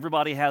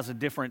Everybody has a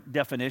different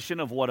definition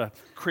of what a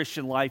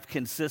Christian life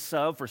consists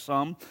of. For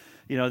some,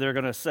 they're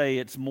going to say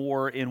it's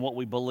more in what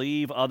we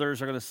believe.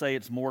 Others are going to say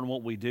it's more in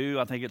what we do.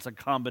 I think it's a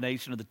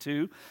combination of the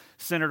two.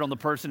 Centered on the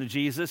person of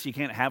Jesus, you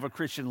can't have a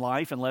Christian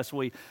life unless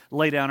we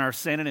lay down our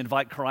sin and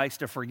invite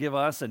Christ to forgive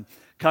us and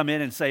come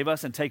in and save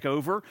us and take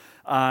over.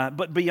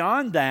 But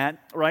beyond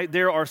that, right,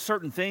 there are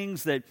certain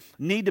things that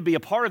need to be a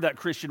part of that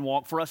Christian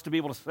walk for us to be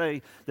able to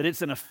say that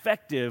it's an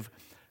effective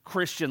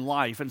Christian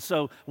life. And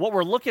so what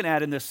we're looking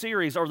at in this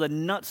series are the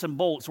nuts and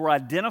bolts. We're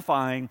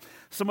identifying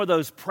some of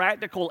those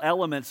practical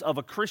elements of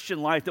a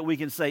Christian life that we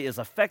can say is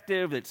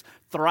effective, it's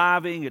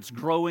thriving, it's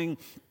growing.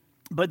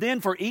 But then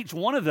for each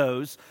one of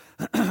those,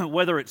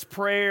 whether it's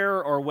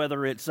prayer or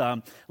whether it's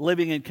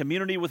living in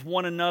community with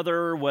one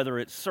another, whether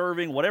it's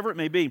serving, whatever it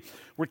may be,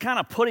 we're kind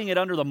of putting it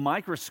under the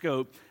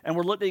microscope and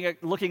we're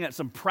looking at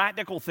some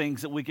practical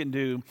things that we can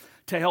do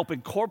to help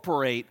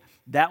incorporate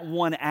that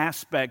one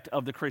aspect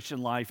of the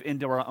Christian life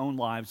into our own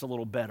lives a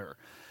little better.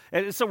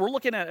 And so we're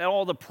looking at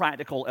all the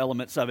practical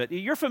elements of it.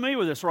 You're familiar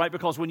with this, right?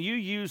 Because when you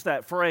use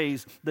that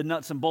phrase, the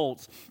nuts and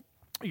bolts,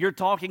 you're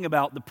talking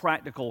about the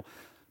practical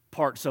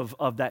parts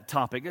of that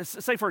topic.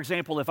 Say, for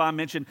example, if I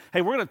mention,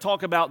 hey, we're going to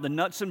talk about the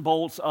nuts and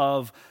bolts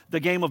of the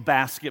game of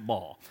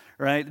basketball,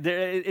 right?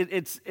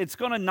 It's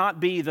going to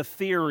not be the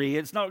theory.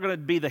 It's not going to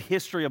be the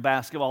history of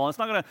basketball. It's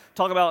not going to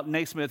talk about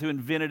Naismith who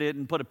invented it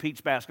and put a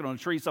peach basket on a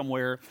tree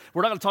somewhere.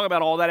 We're not going to talk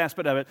about all that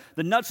aspect of it.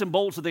 The nuts and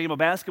bolts of the game of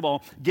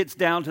basketball gets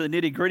down to the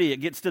nitty-gritty.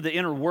 It gets to the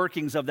inner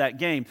workings of that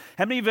game.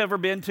 How many of you have ever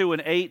been to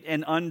an 8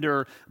 and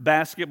under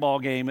basketball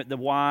game at the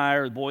Y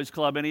or the Boys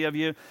Club? Any of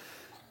you?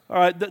 All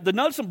right, the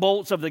nuts and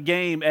bolts of the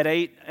game at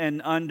 8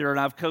 and under, and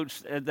I've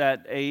coached at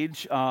that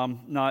age,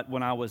 not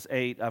when I was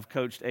 8. I've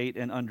coached 8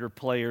 and under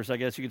players, I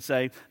guess you could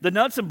say. The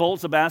nuts and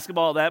bolts of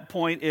basketball at that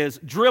point is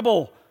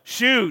dribble,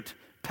 shoot,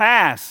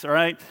 pass, all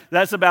right?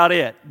 That's about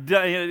it.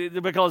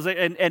 Because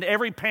and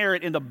every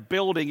parent in the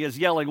building is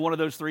yelling one of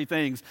those three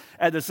things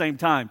at the same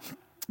time.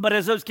 But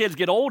as those kids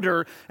get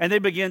older and they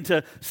begin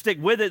to stick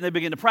with it and they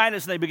begin to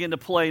practice and they begin to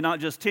play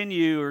not just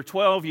 10U or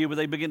 12U, but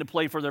they begin to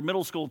play for their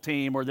middle school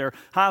team or their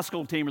high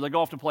school team or they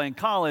go off to play in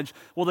college,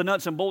 well, the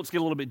nuts and bolts get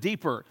a little bit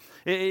deeper.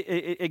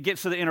 It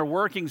gets to the inner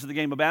workings of the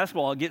game of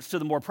basketball. It gets to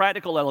the more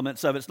practical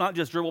elements of it. It's not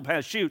just dribble,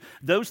 pass, shoot.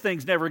 Those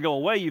things never go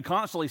away. You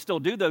constantly still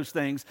do those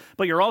things,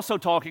 but you're also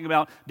talking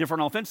about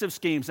different offensive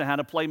schemes and how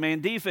to play man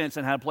defense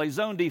and how to play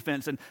zone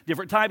defense and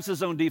different types of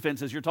zone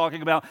defenses. You're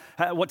talking about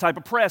what type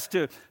of press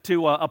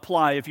to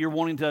apply. If you're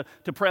wanting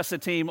to press a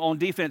team on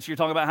defense, you're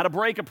talking about how to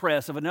break a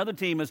press. If another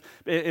team is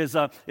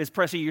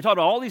pressing, you're talking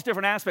about all these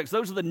different aspects.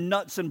 Those are the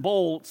nuts and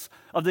bolts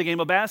of the game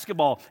of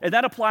basketball, and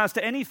that applies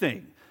to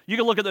anything. You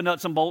can look at the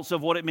nuts and bolts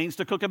of what it means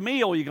to cook a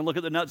meal. You can look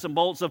at the nuts and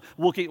bolts of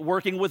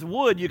working with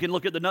wood. You can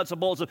look at the nuts and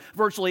bolts of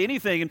virtually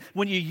anything. And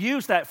when you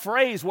use that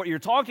phrase, what you're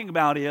talking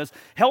about is,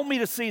 help me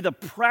to see the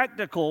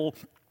practical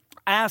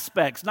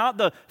aspects, not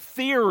the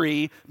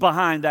theory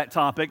behind that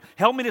topic.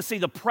 Help me to see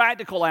the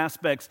practical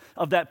aspects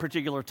of that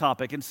particular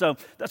topic. And so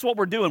that's what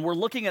we're doing. We're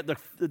looking at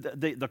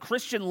the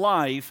Christian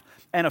life,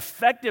 an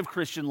effective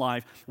Christian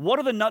life. What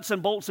are the nuts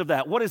and bolts of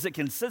that? What does it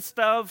consist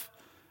of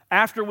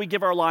after we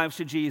give our lives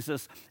to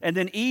Jesus? And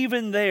then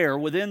even there,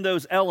 within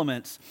those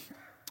elements,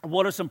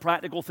 what are some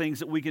practical things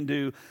that we can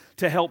do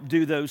to help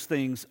do those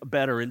things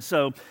better? And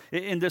so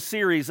in this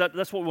series,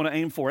 that's what we want to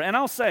aim for. And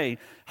I'll say,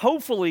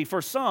 hopefully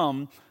for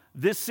some,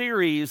 this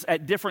series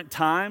at different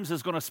times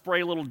is going to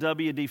spray a little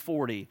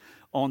WD-40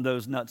 on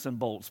those nuts and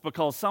bolts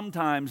because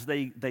sometimes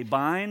they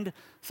bind,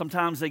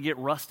 sometimes they get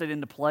rusted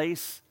into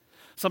place.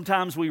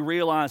 Sometimes we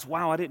realize,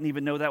 wow, I didn't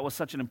even know that was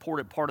such an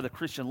important part of the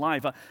Christian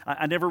life.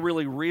 I never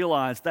really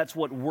realized that's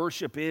what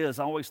worship is.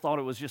 I always thought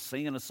it was just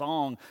singing a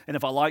song, and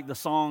if I like the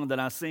song, then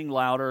I sing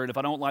louder, and if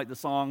I don't like the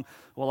song,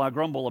 well, I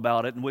grumble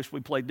about it and wish we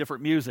played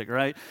different music,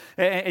 right?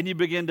 And you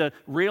begin to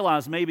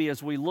realize maybe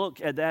as we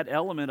look at that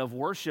element of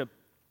worship,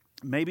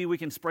 maybe we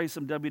can spray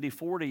some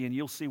WD-40 and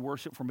you'll see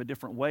worship from a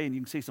different way and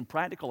you can see some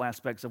practical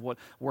aspects of what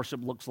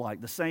worship looks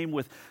like. The same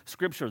with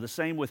Scripture, the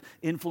same with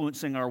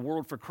influencing our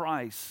world for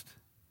Christ.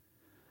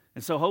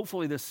 And so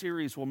hopefully this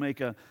series will make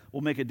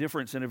a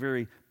difference in a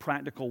very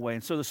practical way.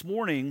 And so this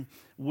morning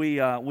we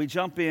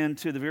jump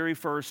into the very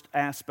first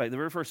aspect, the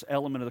very first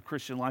element of the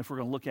Christian life we're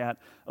going to look at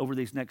over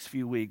these next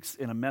few weeks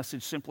in a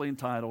message simply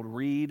entitled,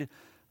 Read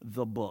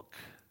the Book.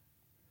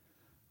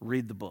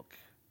 Read the Book.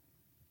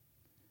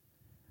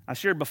 I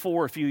shared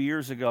before a few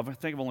years ago, I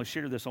think I've only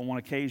shared this on one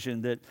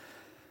occasion, that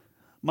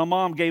my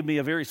mom gave me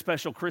a very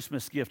special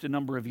Christmas gift a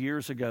number of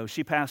years ago.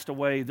 She passed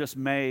away this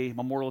May.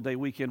 Memorial Day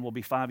weekend will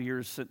be 5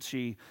 years since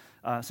she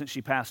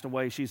passed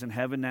away. She's in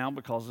heaven now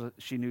because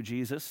she knew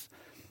Jesus.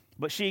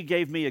 But she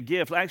gave me a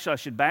gift. Actually, I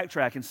should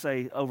backtrack and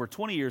say over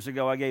 20 years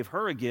ago, I gave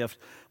her a gift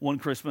one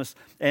Christmas,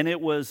 and it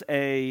was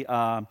a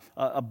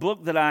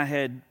book that I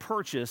had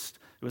purchased.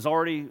 It was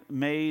already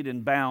made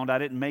and bound. I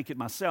didn't make it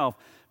myself,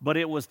 but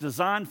it was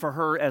designed for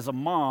her as a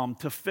mom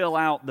to fill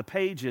out the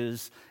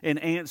pages in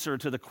answer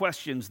to the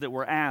questions that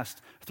were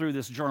asked through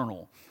this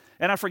journal.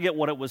 and I forget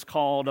what it was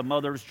called, a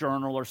mother's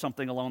journal or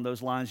something along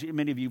those lines.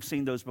 Many of you have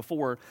seen those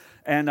before.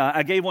 And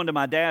I gave one to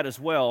my dad as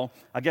well.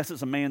 I guess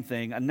it's a man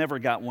thing. I never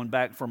got one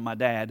back from my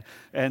dad,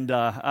 and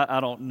I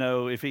don't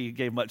know if he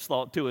gave much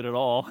thought to it at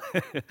all.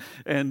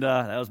 And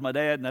that was my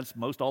dad, and that's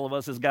most all of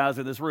us as guys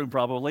in this room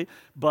probably.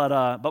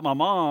 But my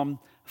mom,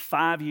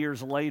 5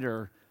 years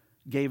later,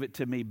 gave it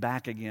to me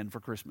back again for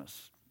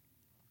Christmas.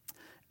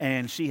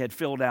 And she had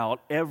filled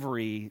out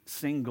every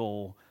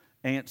single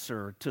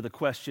answer to the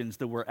questions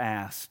that were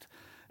asked.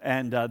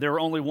 And there were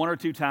only one or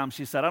two times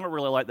she said, I don't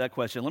really like that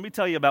question. Let me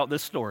tell you about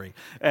this story.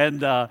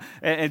 And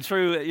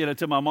true,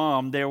 to my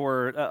mom, there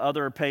were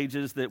other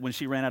pages that when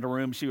she ran out of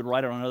room, she would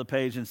write it on another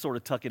page and sort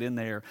of tuck it in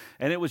there.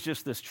 And it was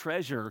just this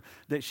treasure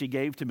that she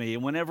gave to me.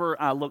 And whenever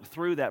I look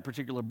through that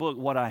particular book,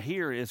 what I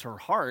hear is her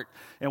heart,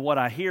 and what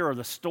I hear are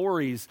the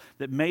stories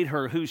that made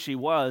her who she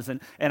was.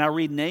 And I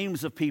read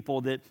names of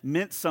people that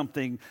meant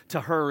something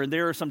to her. And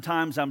there are some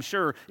times, I'm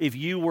sure, if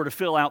you were to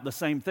fill out the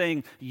same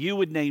thing, you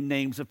would name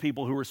names of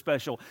people who were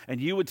special.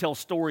 And you would tell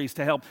stories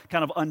to help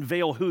kind of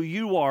unveil who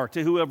you are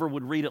to whoever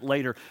would read it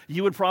later.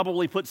 You would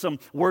probably put some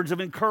words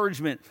of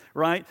encouragement,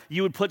 right?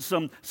 You would put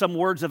some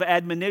words of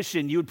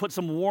admonition. You would put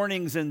some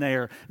warnings in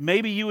there.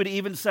 Maybe you would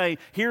even say,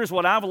 here's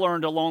what I've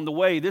learned along the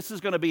way. This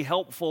is going to be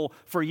helpful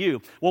for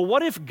you. Well,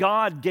 what if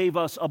God gave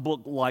us a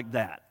book like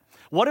that?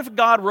 What if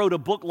God wrote a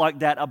book like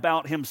that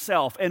about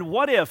himself? And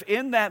what if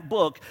in that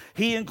book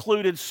he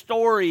included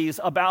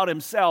stories about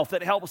himself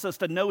that helps us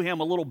to know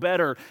him a little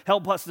better,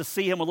 help us to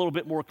see him a little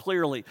bit more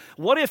clearly?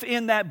 What if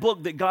in that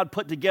book that God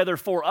put together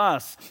for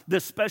us,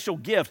 this special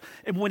gift,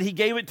 and when he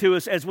gave it to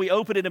us as we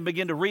open it and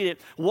begin to read it,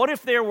 what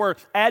if there were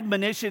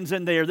admonitions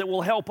in there that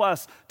will help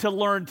us to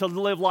learn to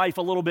live life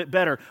a little bit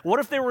better? What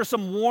if there were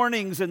some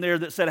warnings in there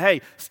that said, hey,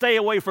 stay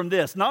away from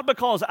this? Not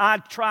because I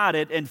tried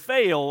it and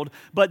failed,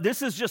 but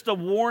this is just a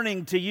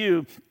warning to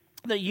you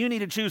that you need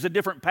to choose a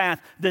different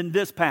path than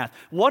this path.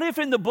 What if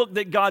in the book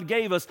that God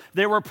gave us,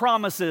 there were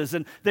promises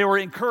and there were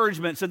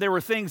encouragements and there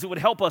were things that would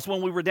help us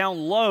when we were down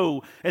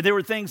low, and there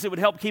were things that would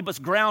help keep us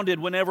grounded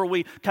whenever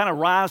we kind of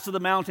rise to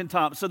the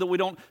mountaintop so that we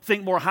don't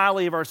think more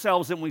highly of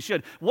ourselves than we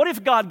should? What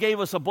if God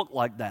gave us a book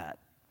like that?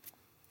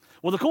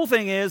 Well, the cool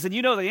thing is, and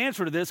you know the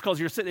answer to this because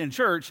you're sitting in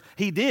church,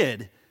 he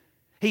did.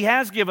 He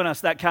has given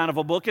us that kind of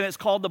a book, and it's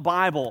called the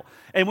Bible.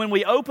 And when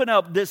we open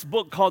up this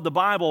book called the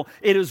Bible,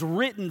 it is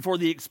written for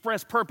the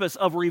express purpose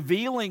of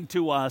revealing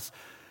to us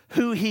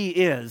who he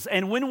is.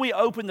 And when we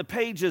open the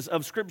pages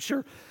of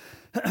Scripture,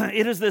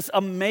 it is this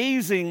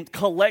amazing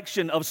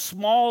collection of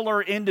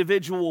smaller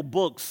individual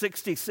books,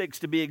 66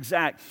 to be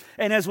exact.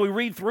 And as we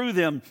read through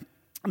them,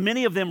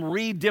 many of them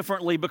read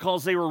differently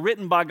because they were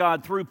written by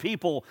God through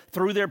people,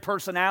 through their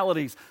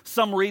personalities.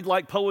 Some read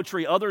like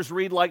poetry, others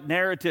read like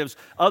narratives,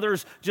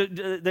 others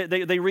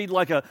they read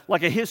like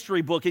a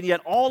history book, and yet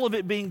all of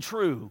it being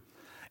true.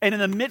 And in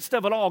the midst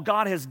of it all,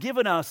 God has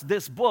given us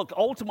this book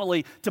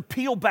ultimately to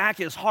peel back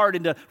his heart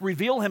and to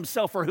reveal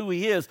himself for who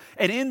he is.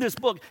 And in this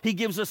book, he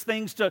gives us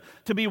things to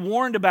be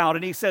warned about.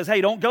 And he says, hey,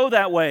 don't go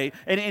that way.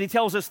 And he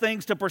tells us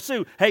things to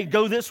pursue. Hey,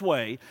 go this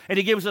way. And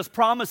he gives us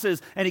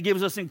promises, and he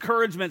gives us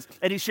encouragements,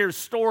 and he shares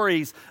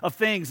stories of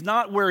things,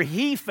 not where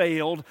he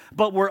failed,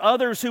 but where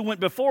others who went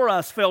before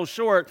us fell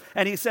short.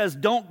 And he says,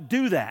 don't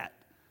do that.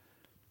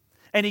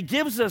 And he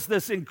gives us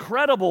this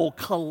incredible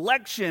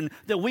collection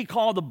that we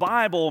call the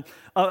Bible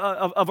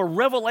of a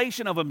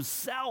revelation of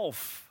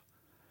himself.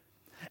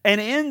 And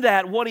in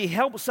that, what he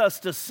helps us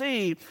to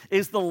see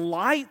is the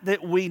light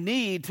that we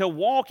need to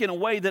walk in a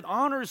way that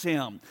honors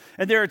him.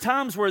 And there are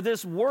times where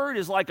this word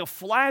is like a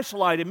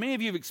flashlight, and many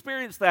of you have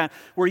experienced that,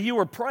 where you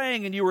were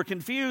praying and you were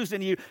confused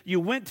and you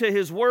went to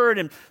his word,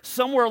 and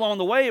somewhere along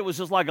the way it was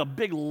just like a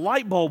big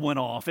light bulb went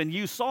off, and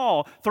you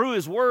saw through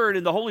his word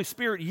and the Holy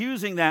Spirit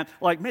using that,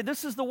 like, man,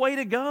 this is the way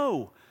to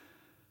go.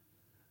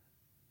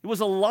 It was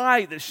a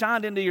light that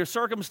shined into your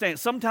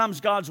circumstance.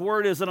 Sometimes God's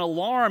word is an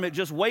alarm. It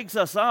just wakes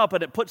us up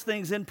and it puts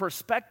things in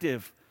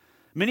perspective.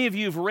 Many of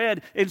you have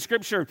read in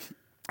Scripture,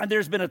 and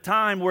there's been a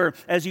time where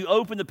as you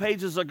open the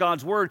pages of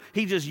God's word,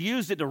 he just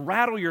used it to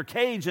rattle your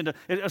cage, and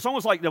it's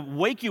almost like to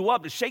wake you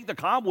up, to shake the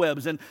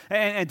cobwebs and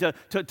to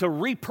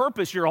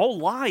repurpose your whole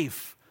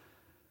life.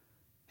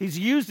 He's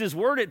used his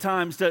word at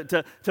times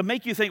to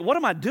make you think, what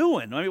am I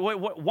doing? I mean,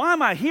 why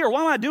am I here?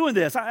 Why am I doing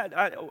this?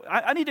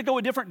 I need to go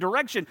a different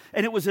direction.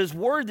 And it was his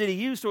word that he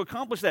used to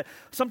accomplish that.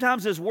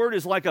 Sometimes his word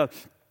is like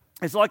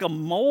a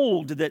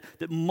mold that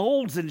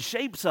molds and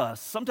shapes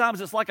us.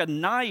 Sometimes it's like a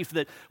knife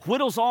that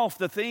whittles off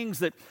the things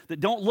that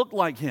don't look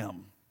like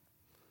him.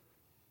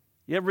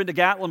 You ever been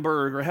to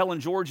Gatlinburg or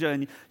Helen, Georgia,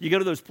 and you go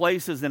to those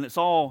places and it's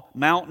all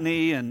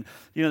mountainy, and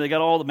they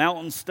got all the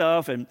mountain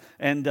stuff, and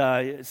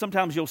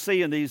sometimes you'll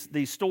see in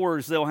these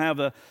stores they'll have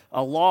a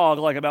log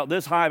like about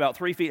this high, about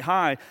 3 feet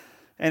high,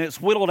 and it's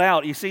whittled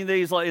out. You've seen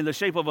these like in the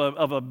shape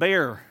of a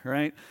bear,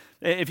 right?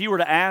 If you were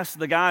to ask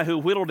the guy who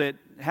whittled it,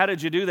 how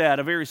did you do that?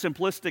 A very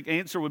simplistic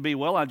answer would be,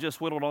 well, I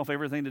just whittled off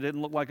everything that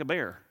didn't look like a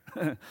bear.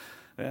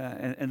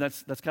 and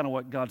that's kind of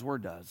what God's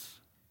word does.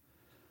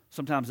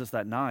 Sometimes it's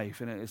that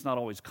knife, and it's not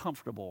always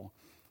comfortable,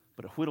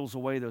 But it whittles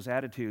away those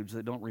attitudes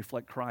that don't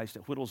reflect Christ.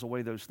 It whittles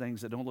away those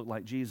things that don't look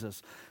like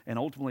Jesus. And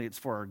ultimately, it's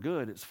for our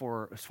good. It's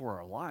for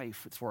our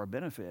life. It's for our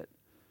benefit.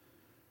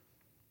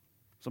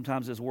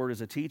 Sometimes His Word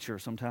is a teacher.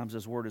 Sometimes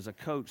His Word is a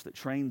coach that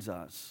trains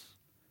us.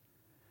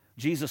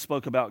 Jesus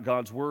spoke about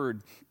God's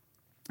Word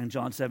in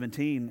John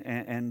 17.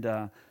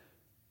 And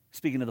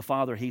speaking to the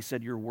Father, He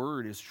said, your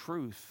Word is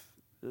truth.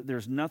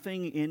 There's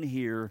nothing in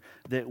here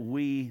that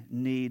we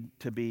need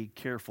to be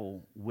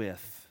careful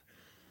with,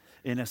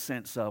 in a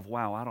sense of,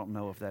 wow, I don't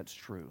know if that's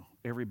true.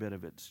 Every bit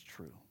of it's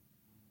true.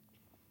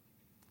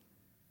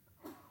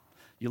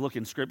 You look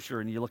in Scripture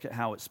and you look at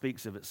how it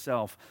speaks of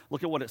itself.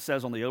 Look at what it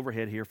says on the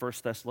overhead here, 1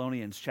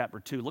 Thessalonians chapter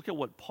 2. Look at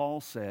what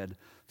Paul said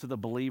to the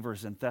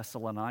believers in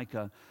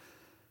Thessalonica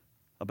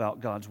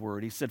about God's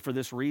Word. He said, for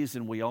this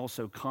reason we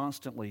also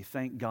constantly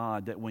thank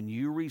God that when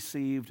you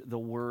received the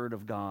Word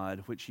of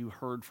God, which you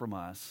heard from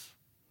us,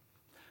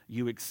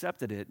 you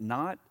accepted it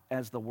not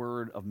as the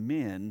word of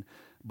men,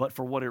 but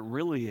for what it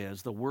really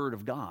is, the Word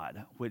of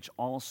God, which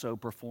also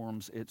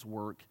performs its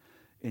work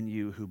in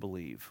you who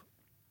believe.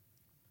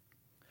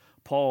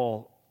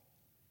 Paul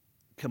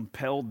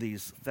compelled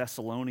these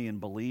Thessalonian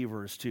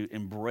believers to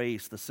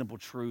embrace the simple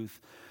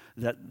truth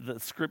that the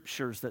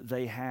Scriptures that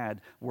they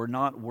had were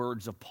not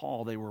words of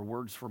Paul, they were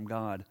words from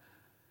God.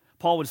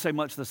 Paul would say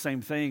much the same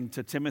thing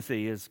to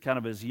Timothy as kind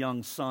of his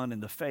young son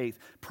in the faith,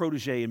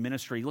 protege in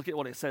ministry. Look at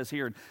what it says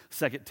here in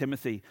 2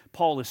 Timothy.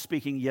 Paul is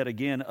speaking yet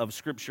again of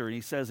Scripture, and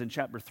he says in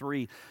chapter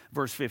 3,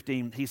 verse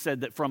 15, he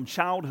said that from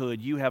childhood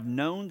you have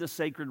known the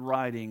sacred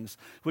writings,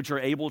 which are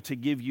able to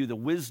give you the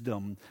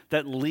wisdom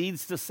that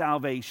leads to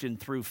salvation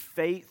through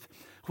faith,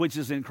 which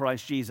is in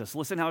Christ Jesus.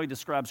 Listen how he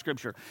describes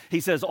Scripture. He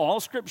says, all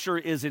Scripture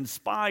is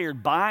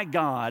inspired by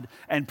God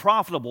and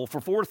profitable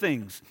for four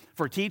things: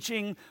 for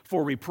teaching,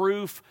 for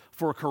reproof,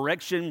 for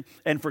correction,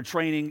 and for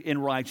training in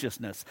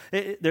righteousness.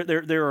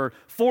 There are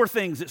four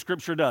things that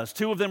Scripture does.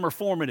 Two of them are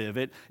formative.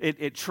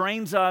 It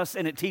trains us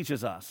and it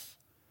teaches us.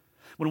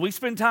 When we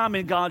spend time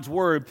in God's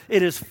Word,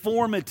 it is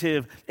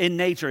formative in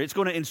nature. It's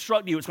going to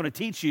instruct you, it's going to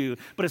teach you,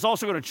 but it's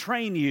also going to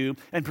train you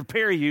and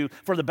prepare you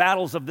for the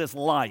battles of this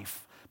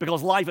life.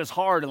 Because life is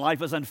hard and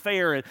life is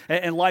unfair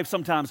and life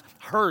sometimes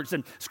hurts.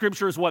 And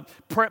Scripture is what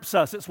preps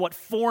us. It's what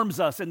forms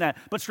us in that.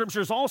 But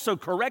Scripture is also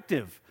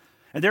corrective.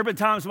 And there have been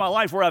times in my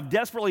life where I've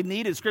desperately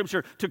needed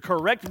Scripture to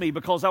correct me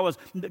because I was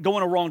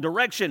going a wrong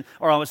direction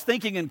or I was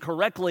thinking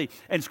incorrectly.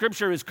 And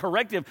Scripture is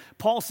corrective.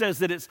 Paul says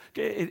that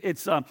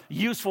it's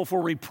useful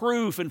for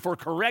reproof and for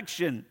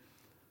correction.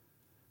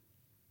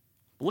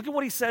 Look at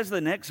what he says in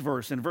the next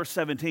verse, in verse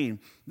 17.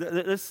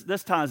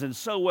 This ties in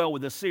so well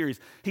with this series.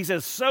 He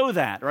says, so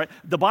that, right?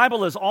 The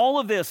Bible is all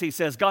of this, he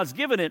says. God's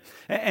given it,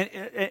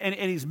 and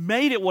he's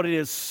made it what it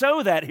is,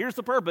 so that, here's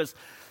the purpose,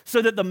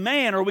 so that the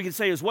man, or we could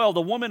say as well,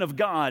 the woman of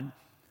God,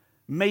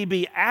 may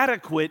be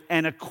adequate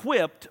and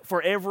equipped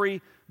for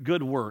every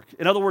good work.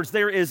 In other words,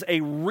 there is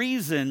a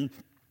reason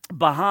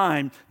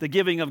behind the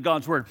giving of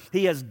God's Word.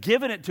 He has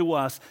given it to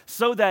us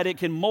so that it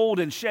can mold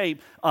and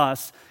shape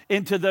us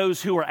into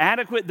those who are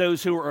adequate,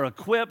 those who are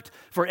equipped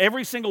for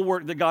every single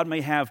work that God may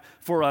have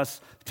for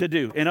us to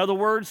do. In other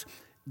words,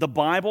 the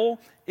Bible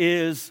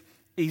is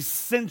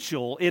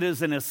essential. It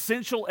is an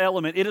essential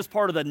element. It is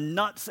part of the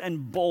nuts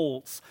and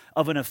bolts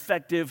of an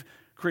effective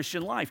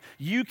Christian life.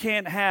 You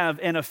can't have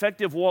an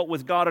effective walk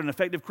with God, an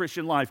effective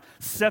Christian life,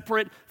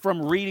 separate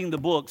from reading the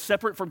book,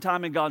 separate from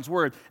time in God's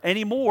Word,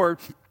 anymore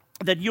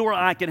that you or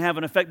I can have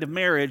an effective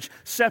marriage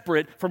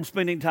separate from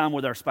spending time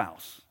with our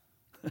spouse.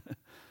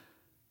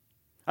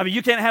 I mean,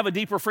 you can't have a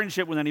deeper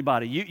friendship with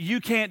anybody. You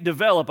can't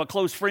develop a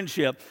close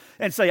friendship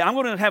and say, I'm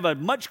going to have a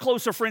much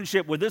closer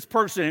friendship with this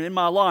person in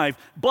my life,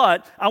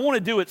 but I want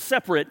to do it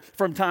separate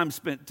from time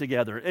spent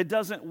together. It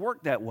doesn't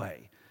work that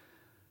way.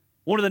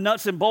 One of the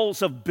nuts and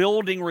bolts of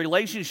building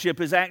relationship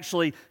is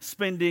actually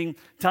spending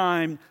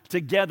time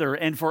together.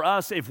 And for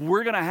us, if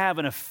we're going to have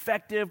an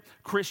effective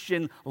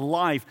Christian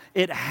life,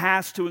 it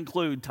has to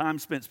include time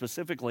spent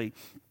specifically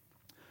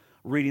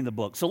reading the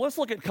book. So let's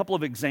look at a couple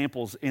of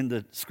examples in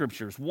the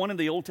Scriptures, one in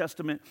the Old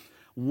Testament,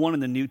 one in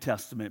the New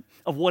Testament,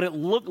 of what it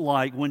looked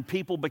like when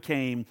people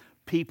became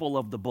people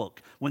of the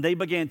book, when they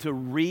began to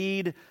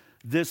read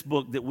this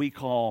book that we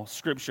call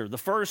Scripture. The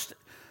first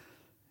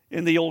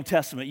in the Old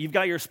Testament, you've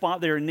got your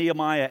spot there in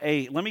Nehemiah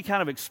 8. Let me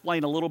kind of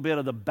explain a little bit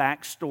of the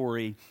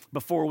backstory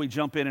before we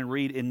jump in and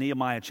read in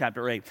Nehemiah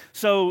chapter 8.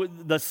 So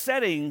the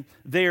setting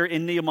there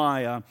in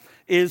Nehemiah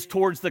is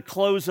towards the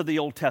close of the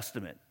Old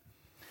Testament.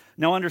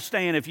 Now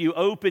understand, if you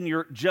open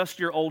your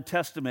Old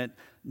Testament,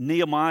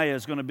 Nehemiah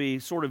is going to be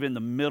sort of in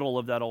the middle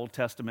of that Old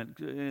Testament.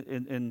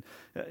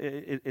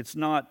 It's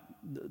not,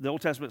 the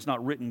Old Testament's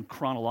not written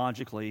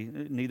chronologically,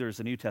 neither is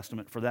the New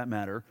Testament for that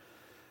matter.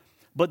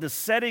 But the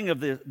setting of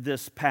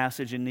this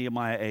passage in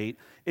Nehemiah 8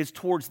 is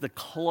towards the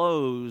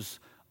close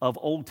of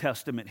Old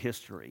Testament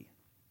history.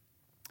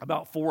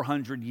 About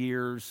 400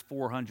 years,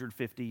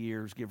 450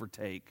 years, give or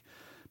take,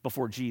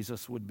 before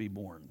Jesus would be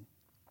born.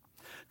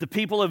 The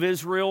people of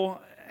Israel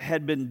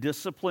had been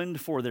disciplined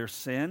for their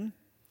sin.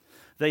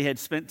 They had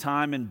spent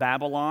time in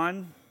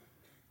Babylon,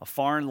 a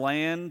foreign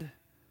land,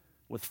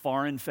 with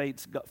foreign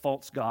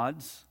false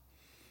gods.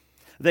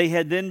 They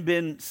had then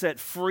been set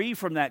free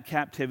from that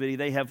captivity.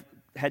 They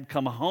had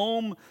come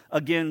home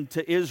again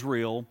to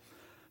Israel,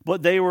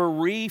 but they were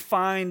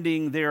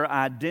refinding their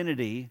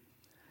identity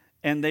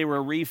and they were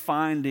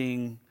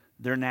refinding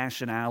their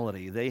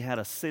nationality. They had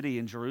a city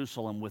in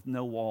Jerusalem with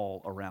no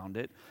wall around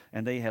it,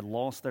 and they had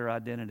lost their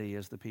identity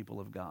as the people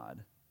of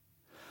God.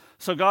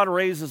 So God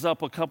raises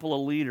up a couple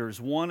of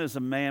leaders. One is a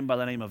man by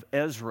the name of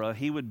Ezra.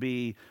 He would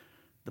be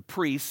the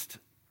priest.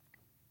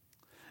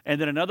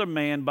 And then another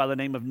man by the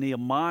name of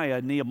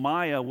Nehemiah.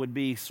 Nehemiah would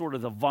be sort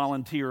of the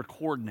volunteer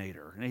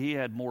coordinator. And he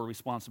had more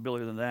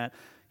responsibility than that.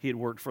 He had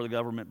worked for the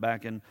government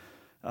back in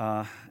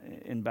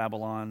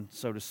Babylon,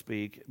 so to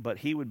speak. But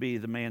he would be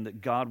the man that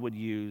God would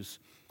use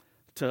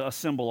to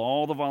assemble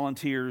all the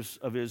volunteers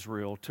of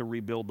Israel to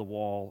rebuild the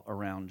wall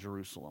around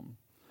Jerusalem.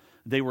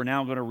 They were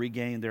now going to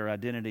regain their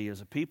identity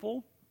as a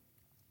people,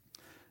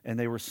 and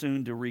they were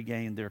soon to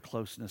regain their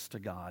closeness to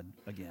God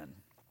again.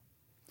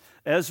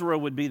 Ezra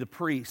would be the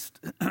priest.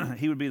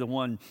 He would be the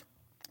one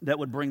that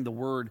would bring the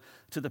word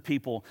to the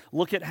people.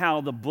 Look at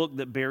how the book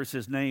that bears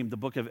his name, the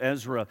book of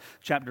Ezra,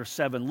 chapter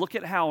 7, look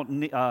at how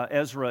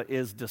Ezra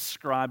is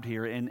described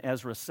here in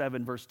Ezra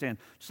 7, verse 10.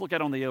 Just look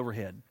at it on the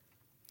overhead.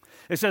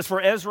 It says,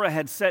 "For Ezra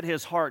had set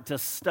his heart to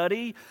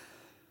study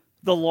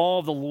the law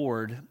of the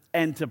Lord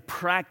and to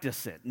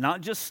practice it."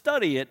 Not just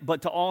study it,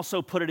 but to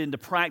also put it into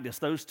practice.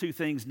 Those two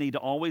things need to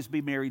always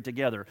be married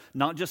together.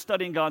 Not just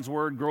studying God's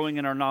word, growing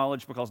in our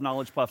knowledge, because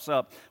knowledge puffs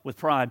up with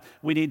pride.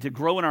 We need to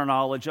grow in our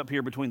knowledge up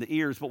here between the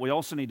ears, but we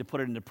also need to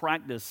put it into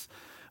practice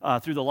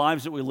through the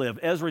lives that we live.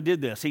 Ezra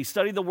did this. He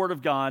studied the word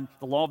of God,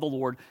 the law of the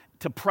Lord,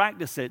 to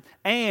practice it,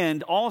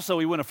 and also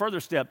he went a further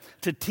step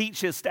to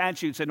teach his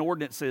statutes and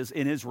ordinances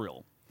in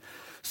Israel.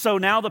 So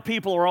now the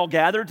people are all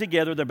gathered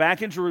together. They're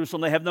back in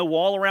Jerusalem. They have no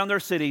wall around their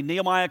city.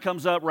 Nehemiah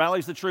comes up,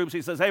 rallies the troops.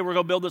 He says, hey, we're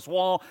going to build this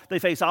wall. They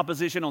face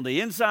opposition on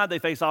the inside. They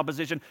face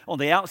opposition on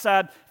the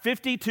outside.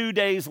 52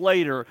 days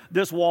later,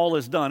 this wall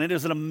is done. It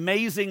is an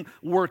amazing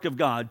work of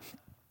God.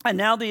 And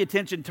now the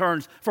attention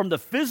turns from the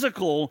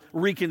physical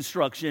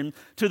reconstruction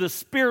to the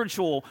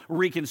spiritual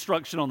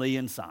reconstruction on the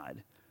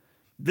inside.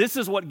 This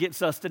is what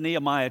gets us to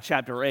Nehemiah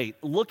chapter 8.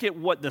 Look at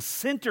what the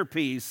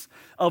centerpiece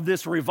of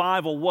this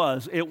revival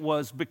was. It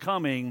was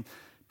becoming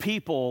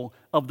people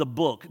of the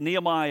book.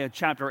 Nehemiah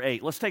chapter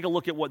 8. Let's take a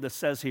look at what this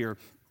says here,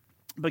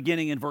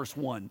 beginning in verse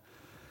 1.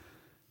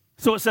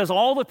 So it says,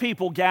 all the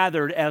people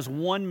gathered as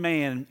one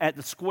man at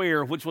the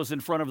square which was in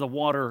front of the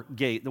water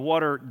gate. The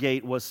water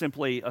gate was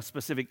simply a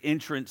specific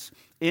entrance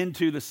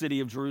into the city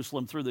of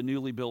Jerusalem through the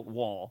newly built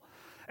wall.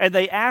 And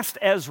they asked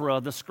Ezra,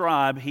 the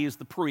scribe, he is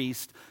the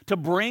priest, to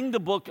bring the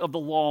book of the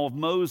law of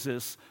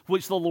Moses,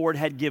 which the Lord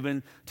had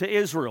given to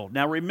Israel.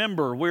 Now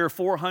remember, we're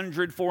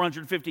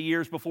 450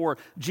 years before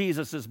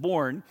Jesus is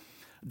born.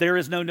 There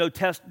is no New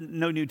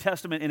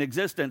Testament in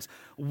existence.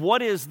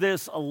 What is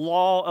this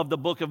law of the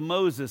book of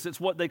Moses? It's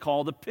what they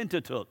call the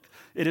Pentateuch.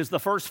 It is the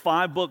first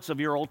 5 books of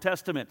your Old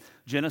Testament: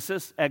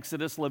 Genesis,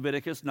 Exodus,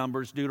 Leviticus,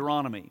 Numbers,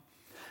 Deuteronomy.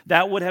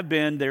 That would have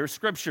been their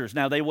scriptures.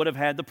 Now, they would have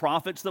had the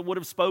prophets that would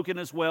have spoken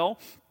as well.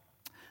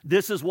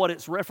 This is what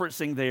it's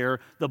referencing there,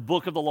 the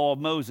book of the law of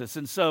Moses.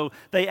 And so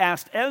they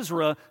asked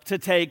Ezra to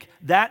take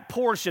that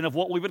portion of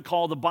what we would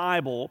call the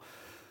Bible,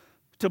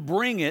 to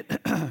bring it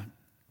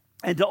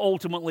and to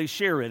ultimately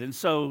share it. And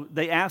so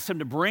they asked him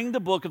to bring the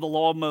book of the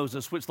law of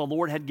Moses, which the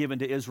Lord had given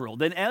to Israel.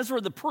 Then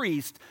Ezra the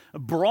priest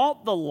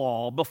brought the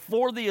law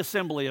before the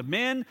assembly of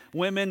men,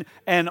 women,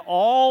 and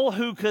all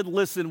who could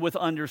listen with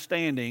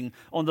understanding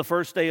on the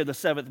first day of the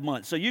 7th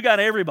month. So you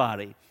got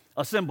everybody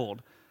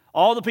assembled.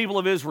 All the people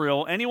of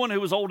Israel, anyone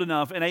who was old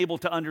enough and able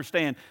to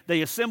understand,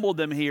 they assembled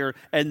them here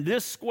in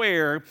this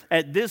square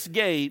at this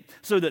gate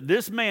so that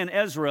this man,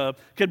 Ezra,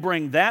 could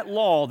bring that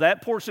law,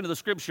 that portion of the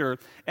scripture,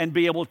 and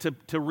be able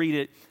to read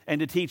it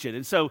and to teach it.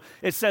 And so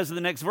it says in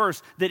the next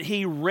verse that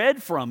he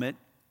read from it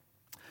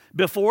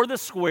before the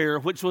square,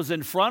 which was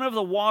in front of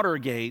the water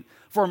gate,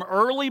 from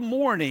early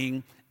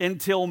morning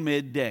until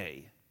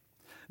midday.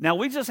 Now,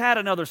 we just had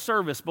another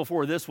service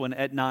before this one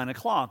at 9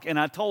 o'clock, and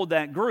I told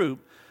that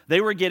group they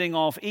were getting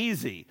off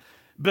easy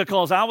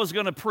because I was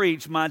going to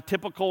preach my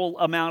typical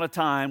amount of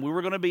time. We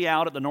were going to be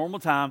out at the normal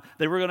time.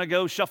 They were going to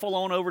go shuffle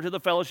on over to the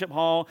fellowship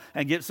hall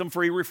and get some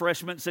free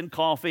refreshments and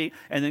coffee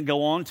and then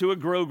go on to a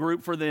grow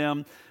group for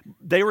them.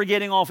 They were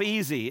getting off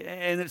easy,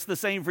 and it's the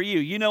same for you.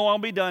 You know I'll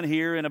be done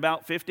here in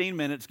about 15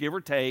 minutes, give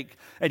or take,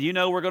 and you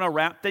know we're going to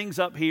wrap things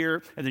up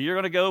here, and then you're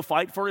going to go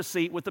fight for a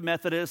seat with the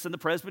Methodists and the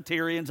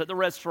Presbyterians at the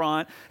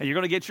restaurant, and you're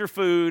going to get your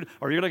food,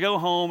 or you're going to go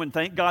home and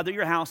thank God that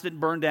your house didn't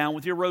burn down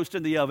with your roast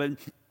in the oven.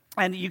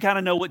 And you kind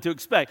of know what to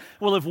expect.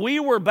 Well, if we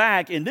were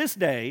back in this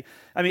day,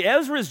 I mean,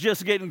 Ezra's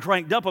just getting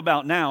cranked up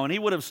about now, and he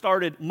would have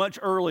started much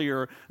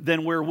earlier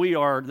than where we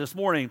are this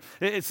morning.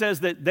 It says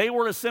that they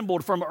were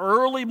assembled from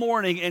early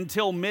morning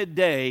until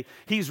midday.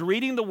 He's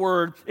reading the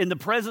word in the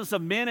presence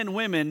of men and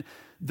women,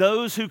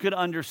 those who could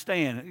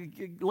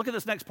understand. Look at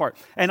this next part.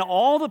 And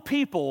all the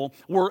people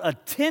were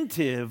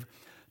attentive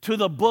to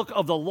the book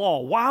of the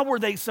law. Why were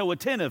they so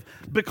attentive?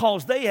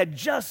 Because they had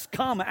just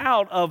come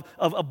out of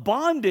a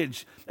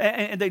bondage,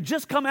 and they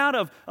just come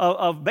out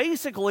of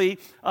basically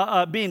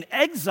being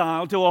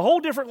exiled to a whole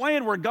different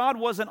land where God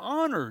wasn't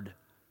honored.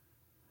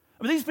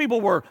 I mean, these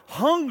people were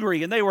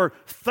hungry, and they were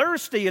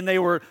thirsty, and they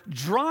were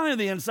dry on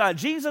the inside.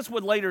 Jesus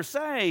would later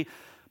say,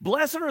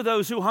 blessed are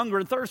those who hunger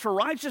and thirst for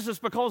righteousness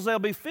because they'll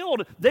be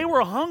filled. They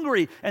were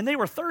hungry, and they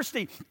were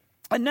thirsty.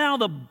 And now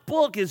the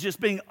book is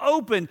just being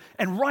opened,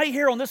 and right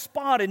here on this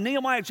spot in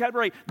Nehemiah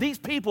chapter 8, these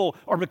people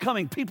are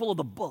becoming people of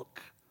the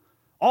book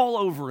all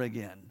over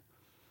again.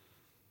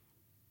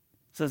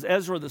 It says,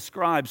 Ezra the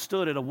scribe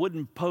stood at a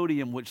wooden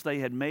podium which they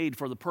had made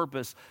for the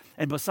purpose,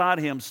 and beside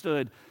him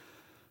stood,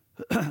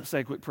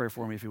 say a quick prayer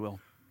for me if you will,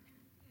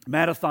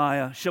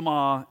 Mattathiah,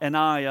 Shema,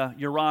 Ananiah,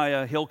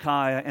 Uriah,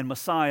 Hilkiah, and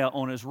Messiah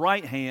on his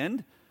right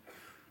hand,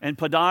 and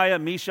Pedaiah,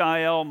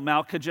 Mishael,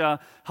 Malchijah,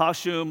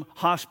 Hashum,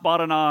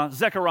 Hashbaddanah,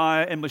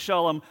 Zechariah, and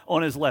Meshullam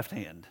on his left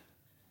hand.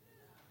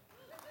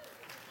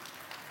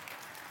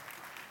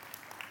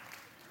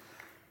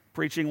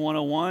 Preaching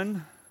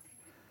 101,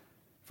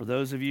 for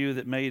those of you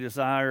that may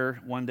desire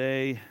one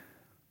day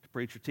to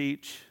preach or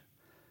teach,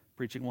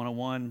 Preaching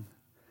 101,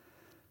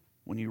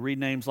 when you read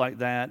names like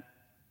that,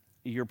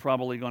 you're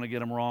probably going to get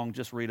them wrong.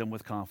 Just read them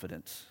with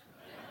confidence.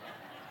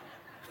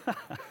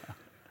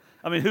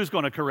 I mean, who's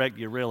going to correct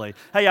you, really?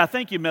 Hey, I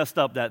think you messed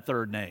up that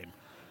third name,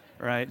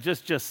 right?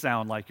 Just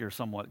sound like you're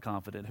somewhat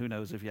confident. Who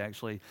knows if you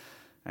actually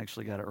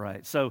got it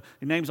right. So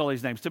he names all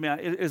these names. To me,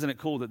 isn't it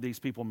cool that these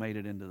people made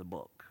it into the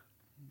book?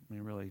 I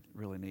mean, really,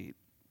 really neat.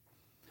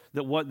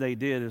 That what they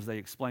did is they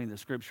explained the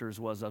scriptures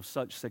was of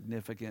such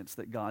significance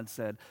that God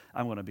said,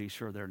 I'm going to be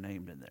sure they're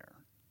named in there.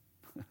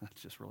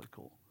 That's just really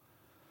cool.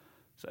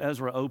 So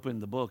Ezra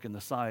opened the book in the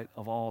sight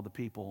of all the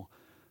people,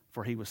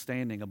 for he was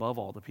standing above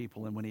all the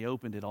people. And when he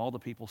opened it, all the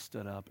people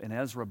stood up. And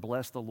Ezra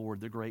blessed the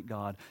Lord, the great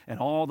God. And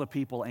all the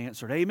people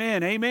answered,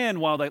 Amen, amen,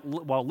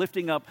 while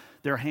lifting up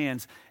their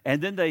hands.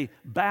 And then they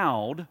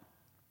bowed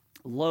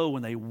low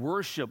and they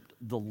worshiped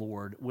the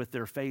Lord with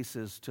their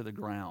faces to the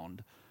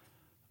ground.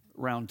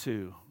 Round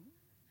two.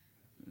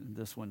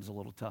 This one's a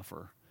little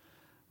tougher.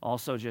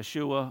 Also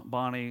Jeshua,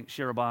 Bani,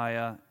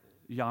 Sherebiah,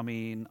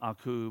 Yamin,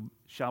 Akub,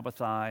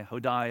 Shabbathai,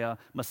 Hodiah,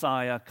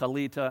 Messiah,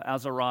 Kalita,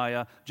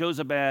 Azariah,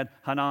 Jozabad,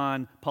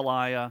 Hanan,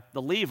 Peliah.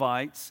 The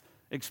Levites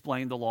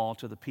explained the law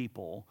to the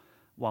people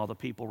while the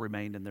people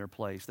remained in their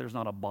place. There's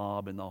not a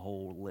Bob in the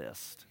whole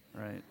list,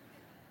 right?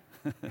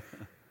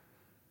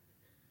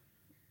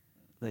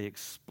 They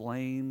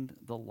explained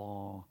the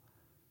law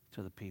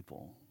to the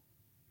people.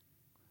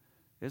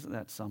 Isn't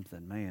that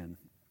something, man?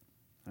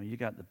 I mean, you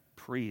got the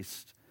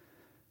priest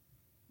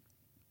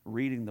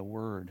reading the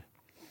word,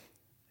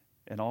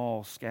 and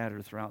all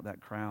scattered throughout that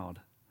crowd,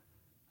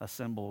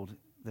 assembled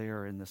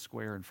there in the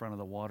square in front of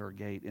the water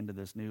gate into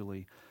this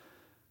newly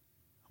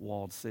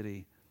walled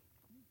city.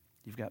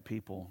 You've got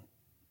people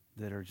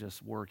that are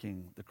just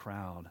working the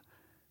crowd,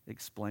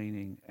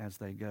 explaining as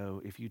they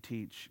go. If you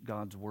teach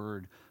God's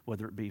word,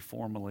 whether it be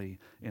formally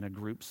in a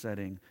group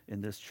setting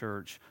in this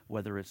church,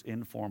 whether it's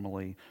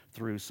informally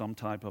through some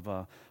type of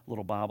a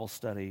little Bible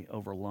study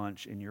over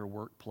lunch in your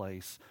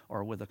workplace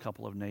or with a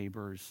couple of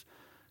neighbors,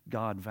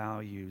 God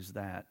values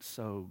that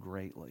so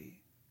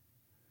greatly.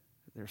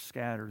 They're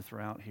scattered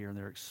throughout here and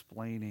they're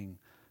explaining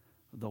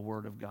the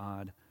word of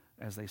God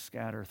as they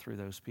scatter through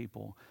those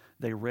people.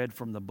 They read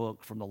from the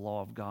book, from the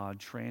law of God,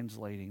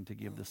 translating to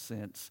give the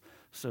sense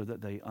so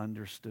that they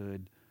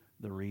understood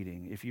the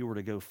reading. If you were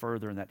to go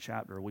further in that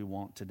chapter we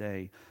want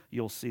today,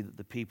 you'll see that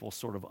the people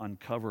sort of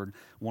uncovered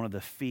one of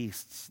the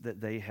feasts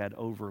that they had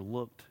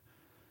overlooked,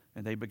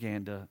 and they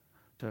began to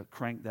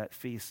crank that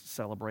feast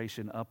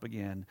celebration up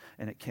again,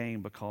 and it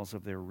came because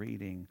of their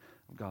reading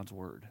of God's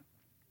word.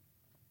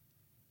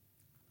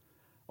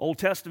 Old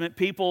Testament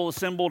people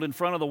assembled in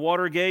front of the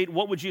water gate.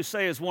 What would you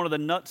say is one of the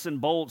nuts and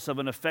bolts of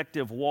an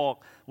effective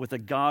walk with the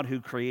God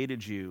who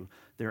created you?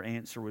 Their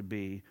answer would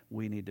be,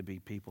 we need to be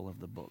people of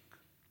the book.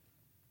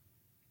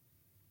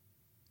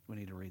 We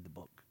need to read the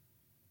book.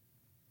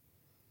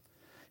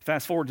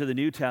 Fast forward to the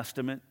New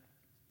Testament.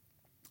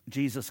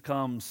 Jesus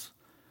comes.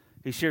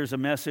 He shares a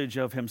message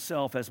of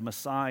himself as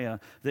Messiah,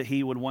 that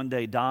he would one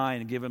day die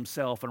and give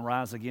himself and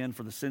rise again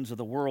for the sins of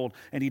the world,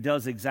 and he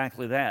does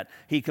exactly that.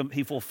 He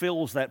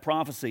fulfills that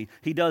prophecy.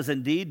 He does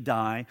indeed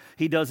die.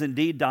 He does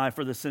indeed die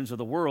for the sins of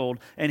the world,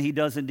 and he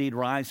does indeed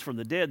rise from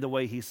the dead the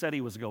way he said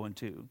he was going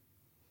to.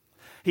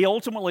 He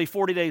ultimately,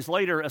 40 days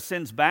later,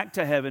 ascends back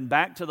to heaven,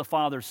 back to the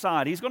Father's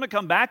side. He's going to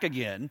come back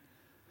again.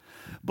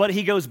 But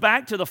he goes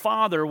back to the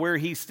Father where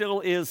he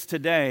still is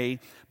today.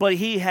 But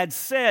he had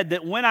said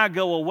that when I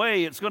go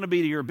away, it's going to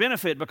be to your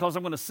benefit because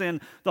I'm going to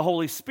send the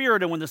Holy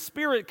Spirit. And when the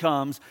Spirit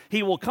comes,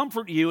 he will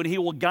comfort you and he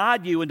will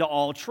guide you into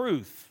all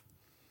truth.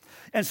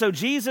 And so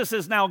Jesus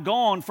is now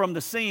gone from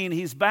the scene.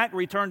 He's back,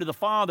 returned to the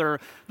Father.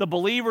 The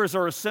believers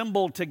are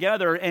assembled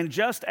together. And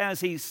just as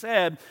he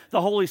said,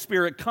 the Holy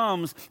Spirit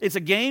comes. It's a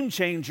game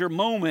changer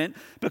moment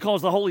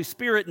because the Holy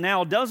Spirit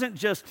now doesn't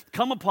just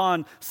come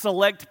upon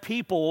select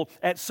people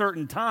at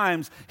certain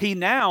times. He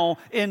now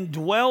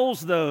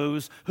indwells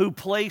those who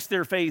place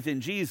their faith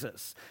in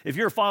Jesus. If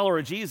you're a follower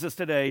of Jesus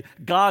today,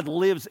 God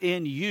lives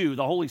in you.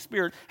 The Holy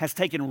Spirit has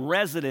taken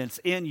residence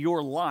in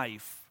your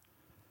life.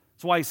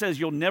 That's why he says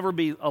you'll never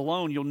be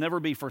alone, you'll never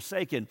be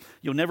forsaken,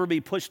 you'll never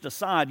be pushed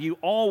aside. You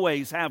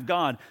always have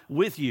God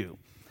with you.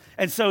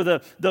 And so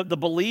the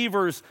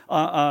believers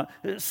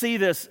see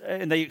this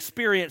and they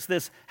experience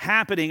this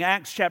happening.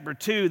 Acts chapter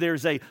 2,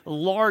 there's a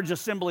large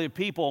assembly of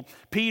people.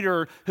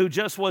 Peter, who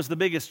just was the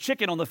biggest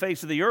chicken on the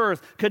face of the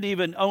earth, couldn't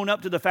even own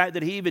up to the fact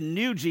that he even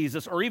knew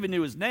Jesus or even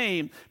knew his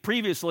name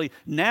previously.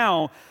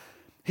 Now,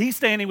 he's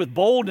standing with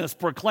boldness,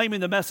 proclaiming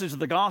the message of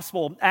the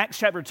gospel. Acts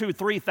chapter 2,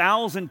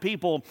 3,000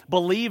 people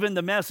believe in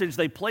the message.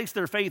 They place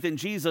their faith in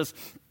Jesus.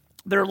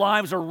 Their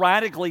lives are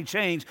radically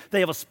changed.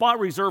 They have a spot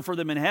reserved for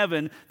them in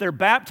heaven. They're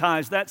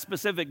baptized that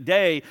specific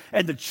day,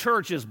 and the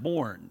church is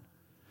born.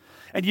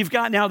 And you've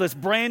got now this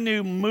brand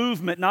new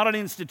movement, not an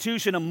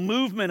institution, a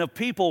movement of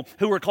people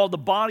who are called the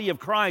body of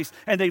Christ,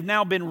 and they've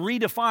now been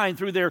redefined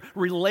through their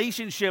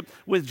relationship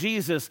with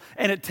Jesus.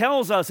 And it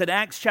tells us in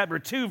Acts chapter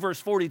 2,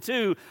 verse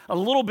 42, a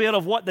little bit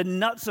of what the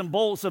nuts and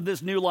bolts of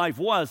this new life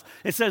was.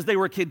 It says they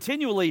were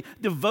continually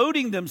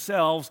devoting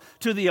themselves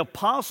to the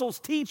apostles'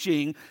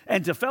 teaching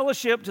and to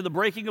fellowship, to the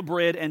breaking of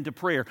bread, and to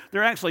prayer.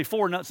 There are actually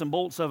 4 nuts and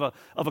bolts of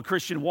a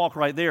Christian walk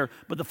right there,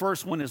 but the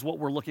first one is what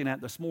we're looking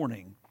at this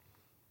morning.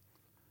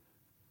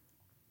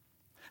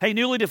 Hey,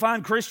 newly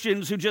defined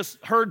Christians who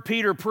just heard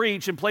Peter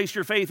preach and placed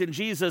your faith in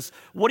Jesus,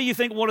 what do you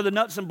think one of the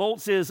nuts and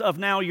bolts is of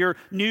now your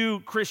new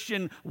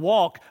Christian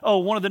walk? Oh,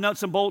 one of the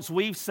nuts and bolts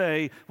we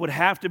say would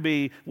have to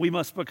be we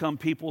must become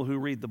people who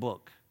read the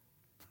book.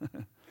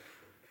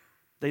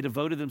 They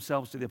devoted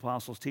themselves to the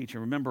apostles'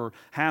 teaching. Remember,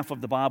 half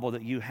of the Bible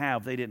that you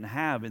have, they didn't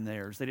have in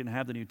theirs. They didn't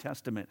have the New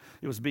Testament.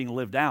 It was being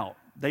lived out.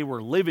 They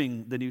were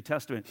living the New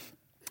Testament.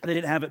 They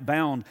didn't have it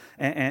bound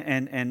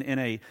and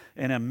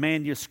in a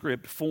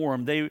manuscript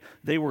form.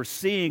 They were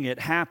seeing it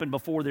happen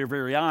before their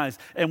very eyes.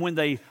 And when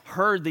they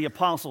heard the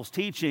apostles'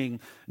 teaching,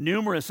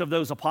 numerous of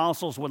those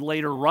apostles would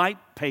later write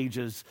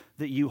pages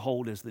that you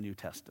hold as the New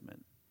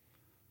Testament.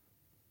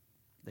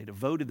 They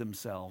devoted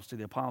themselves to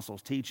the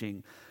apostles'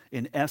 teaching.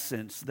 In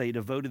essence, they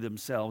devoted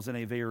themselves in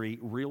a very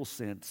real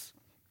sense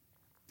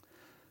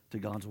to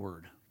God's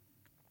Word.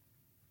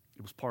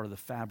 It was part of the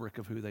fabric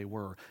of who they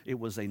were. It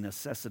was a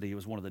necessity. It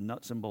was one of the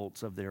nuts and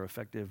bolts of their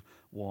effective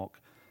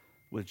walk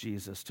with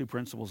Jesus. 2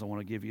 principles I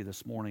want to give you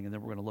this morning, and then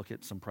we're going to look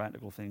at some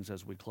practical things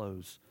as we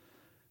close.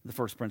 The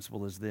first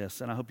principle is this,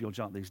 and I hope you'll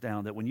jot these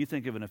down, that when you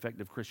think of an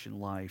effective Christian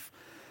life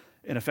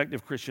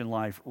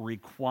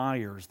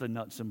requires the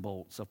nuts and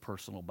bolts of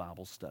personal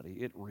Bible study.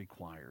 It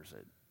requires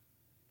it.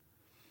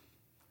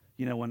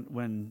 You know,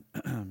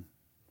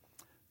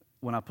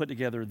 when I put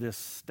together this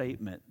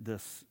statement,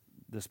 this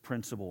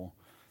principle,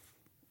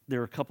 there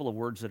are a couple of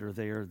words that are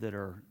there that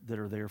are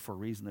there for a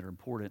reason, that are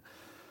important.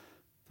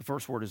 The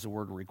first word is the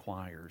word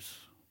requires.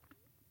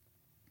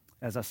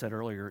 As I said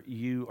earlier,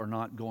 you are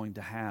not going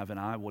to have, and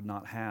I would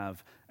not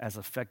have, as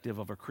effective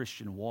of a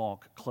Christian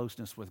walk,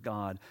 closeness with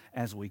God,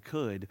 as we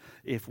could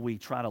if we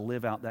try to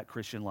live out that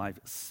Christian life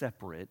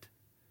separate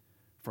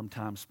from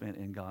time spent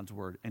in God's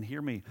Word. And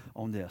hear me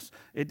on this.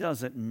 It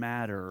doesn't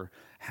matter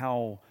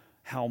how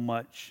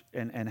much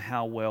and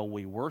how well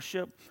we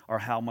worship, or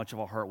how much of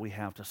a heart we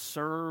have to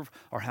serve,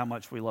 or how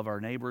much we love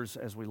our neighbors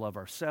as we love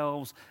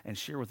ourselves and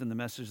share within the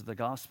message of the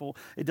gospel.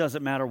 It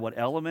doesn't matter what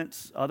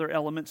other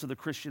elements of the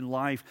Christian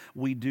life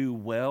we do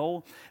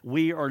well.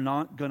 We are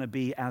not going to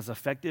be as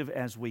effective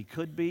as we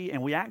could be,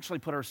 and we actually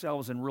put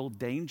ourselves in real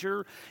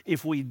danger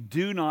if we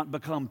do not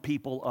become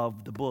people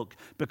of the book,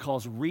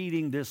 because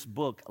reading this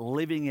book,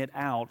 living it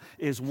out,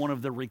 is one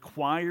of the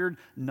required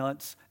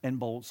nuts and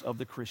bolts of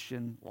the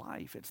Christian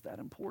life. It's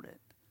that important.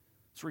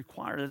 It's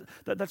required.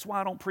 That's why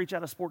I don't preach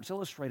out of Sports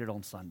Illustrated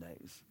on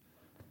Sundays.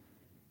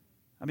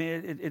 I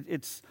mean,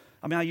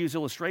 I use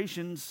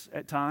illustrations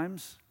at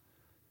times,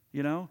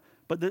 you know,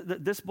 but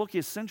this book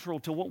is central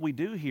to what we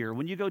do here.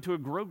 When you go to a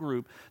grow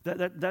group,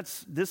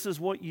 this is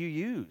what you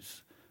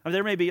use. I mean,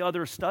 there may be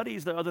other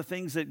studies, there are other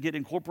things that get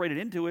incorporated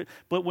into it,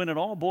 but when it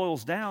all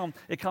boils down,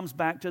 it comes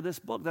back to this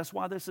book. That's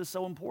why this is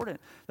so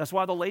important. That's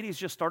why the ladies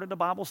just started a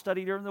Bible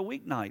study during the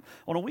weeknight,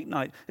 on a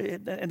weeknight,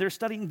 and they're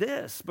studying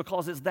this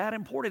because it's that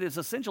important. It's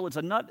essential. It's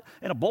a nut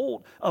and a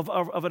bolt of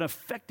an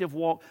effective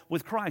walk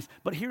with Christ.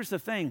 But here's the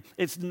thing.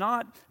 It's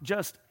not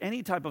just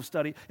any type of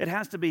study. It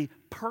has to be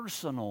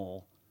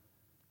personal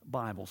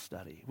Bible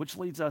study, which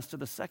leads us to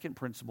the second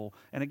principle.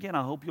 And again,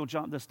 I hope you'll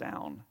jot this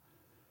down.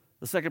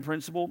 The second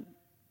principle,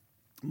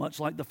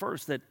 much like the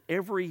first, that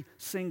every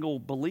single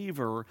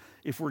believer,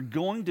 if we're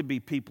going to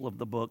be people of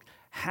the book,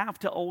 have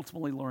to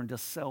ultimately learn to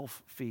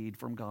self-feed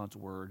from God's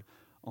Word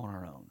on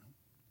our own.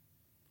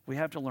 We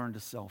have to learn to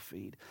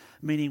self-feed,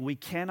 meaning we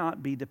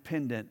cannot be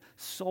dependent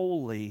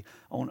solely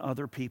on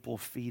other people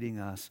feeding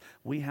us.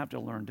 We have to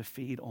learn to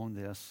feed on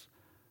this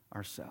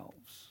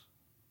ourselves.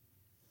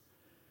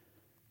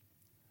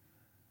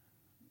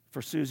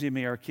 For Susie and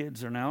me, our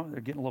kids they're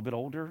getting a little bit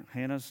older.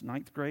 Hannah's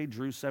 9th grade,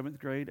 Drew's 7th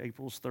grade,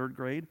 April's 3rd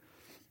grade.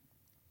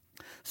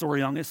 So our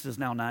youngest is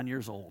now 9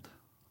 years old.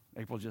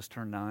 April just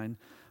turned 9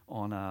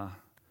 on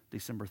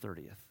December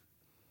 30th.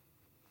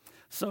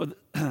 So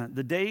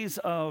the days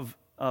of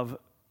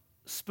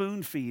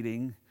spoon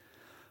feeding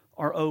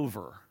are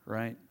over,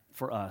 right,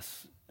 for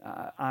us.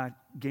 I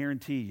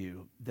guarantee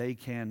you they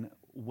can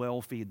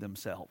well feed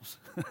themselves.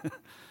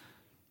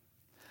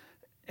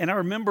 And I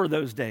remember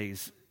those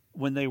days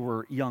when they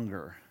were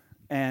younger,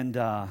 and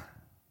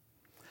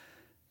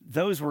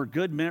those are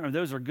good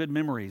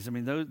memories. I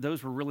mean,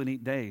 those were really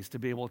neat days to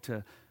be able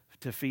to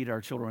feed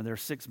our children. When they're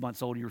 6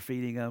 months old, you're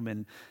feeding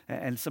them,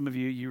 and some of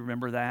you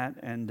remember that,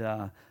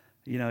 and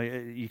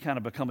you kind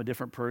of become a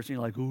different person.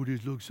 You're like, oh,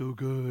 this looks so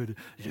good.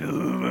 You're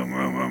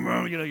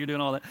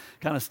doing all that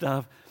kind of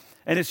stuff.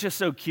 And it's just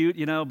so cute,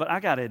 but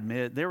I got to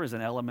admit, there was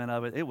an element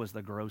of it. It was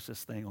the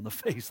grossest thing on the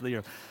face of the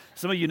earth.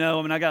 Some of you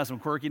know, I got some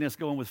quirkiness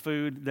going with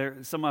food.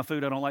 Some of my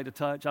food I don't like to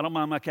touch. I don't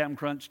mind my Captain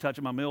Crunch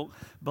touching my milk,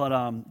 but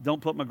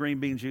don't put my green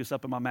bean juice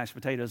up in my mashed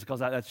potatoes because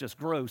that's just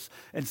gross.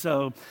 And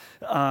so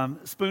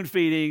spoon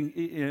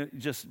feeding,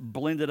 just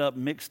blended up,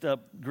 mixed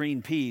up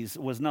green peas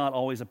was not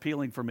always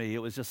appealing for me. It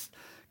was just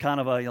kind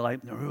of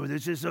oh,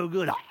 this is so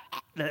good.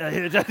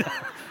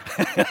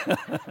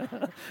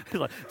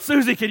 Like,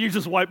 Susie, can you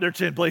just wipe their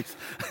chin, please?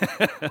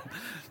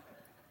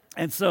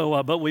 And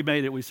so, but we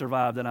made it. We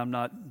survived, and I'm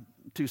not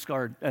too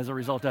scarred as a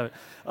result of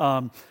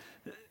it.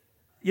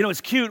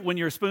 It's cute when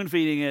you're spoon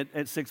feeding it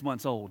at 6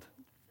 months old,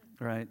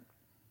 right?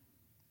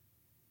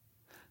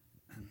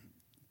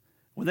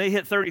 When they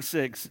hit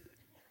 36,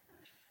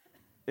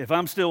 if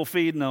I'm still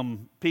feeding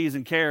them peas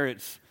and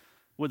carrots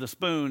with a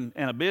spoon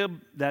and a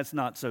bib, that's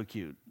not so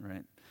cute,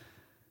 right?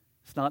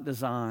 It's not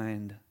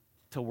designed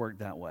to work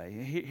that way.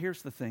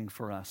 Here's the thing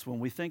for us. When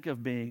we think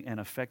of being an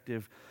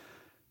effective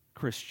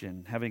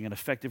Christian, having an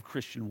effective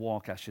Christian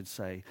walk, I should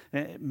say,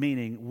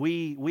 meaning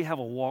we have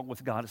a walk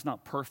with God. It's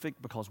not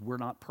perfect because we're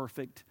not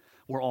perfect.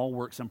 We're all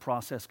works in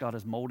process. God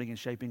is molding and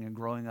shaping and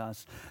growing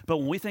us. But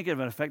when we think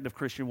of an effective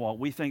Christian walk,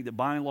 we think that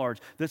by and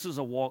large, this is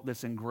a walk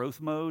that's in growth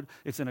mode.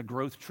 It's in a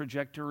growth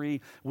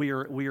trajectory. We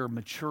are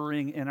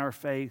maturing in our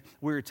faith.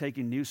 We are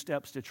taking new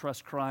steps to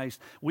trust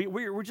Christ.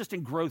 We're just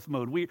in growth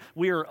mode.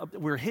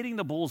 We're hitting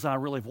the bullseye,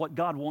 really, of what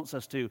God wants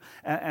us to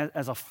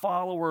as a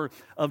follower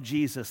of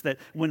Jesus. That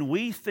when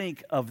we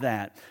think of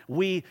that,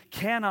 we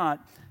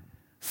cannot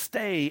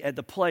stay at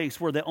the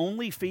place where the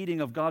only feeding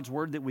of God's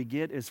word that we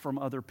get is from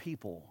other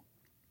people.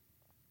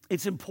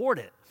 It's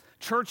important.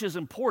 Church is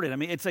important. I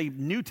mean, it's a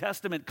New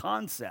Testament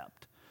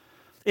concept.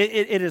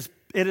 It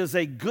is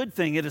a good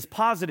thing. It is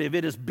positive.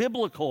 It is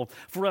biblical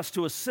for us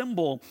to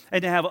assemble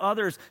and to have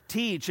others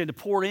teach and to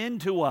pour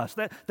into us.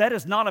 That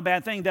is not a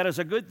bad thing. That is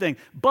a good thing.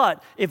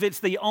 But if it's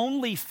the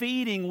only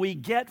feeding we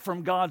get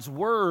from God's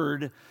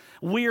word,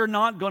 we are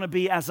not going to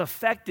be as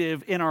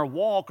effective in our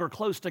walk or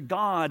close to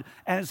God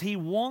as He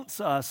wants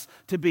us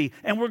to be.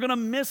 And we're going to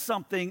miss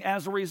something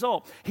as a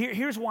result.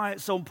 Here's why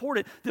it's so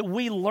important that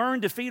we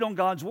learn to feed on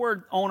God's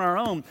word on our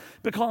own.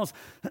 Because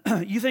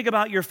you think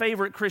about your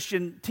favorite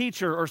Christian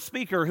teacher or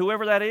speaker,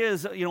 whoever that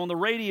is, on the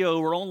radio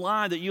or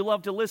online that you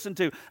love to listen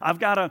to. I've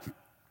got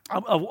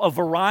a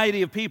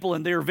variety of people,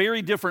 and they're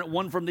very different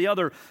one from the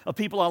other of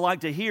people I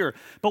like to hear.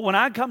 But when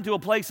I come to a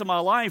place in my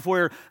life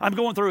where I'm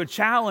going through a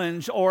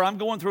challenge, or I'm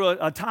going through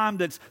a time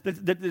that's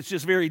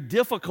just very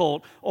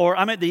difficult, or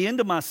I'm at the end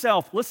of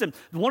myself, listen,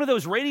 one of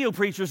those radio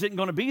preachers isn't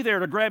going to be there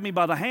to grab me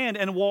by the hand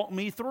and walk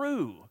me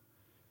through.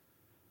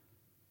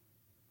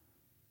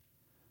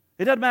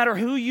 It doesn't matter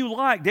who you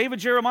like, David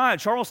Jeremiah,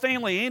 Charles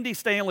Stanley, Andy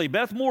Stanley,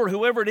 Beth Moore,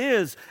 whoever it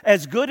is,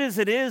 as good as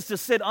it is to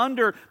sit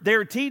under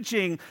their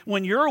teaching,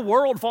 when your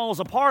world falls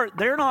apart,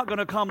 they're not going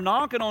to come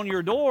knocking on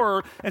your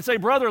door and say,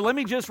 brother, let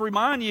me just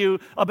remind you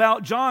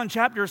about John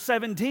chapter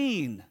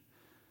 17.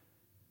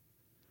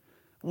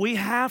 We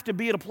have to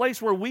be at a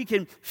place where we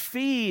can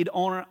feed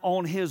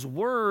on His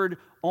word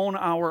on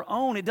our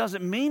own. It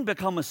doesn't mean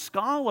become a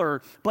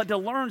scholar, but to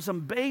learn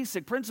some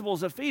basic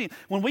principles of feeding.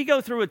 When we go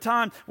through a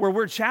time where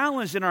we're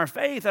challenged in our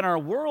faith and our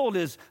world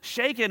is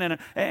shaken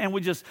and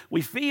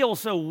we feel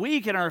so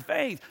weak in our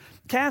faith,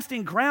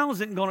 Casting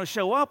Crowns isn't going to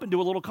show up and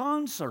do a little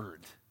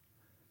concert.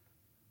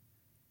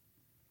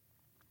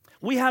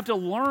 We have to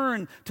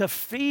learn to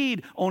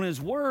feed on His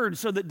word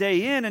so that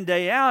day in and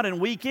day out and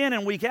week in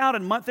and week out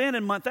and month in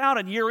and month out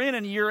and year in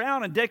and year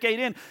out and decade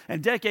in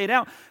and decade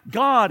out,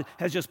 God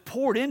has just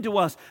poured into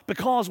us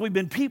because we've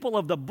been people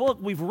of the book.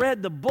 We've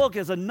read the book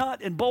as a nut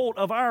and bolt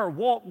of our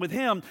walk with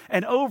Him.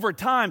 And over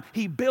time,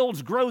 He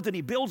builds growth and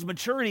He builds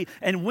maturity.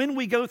 And when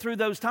we go through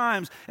those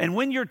times, and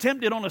when you're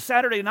tempted on a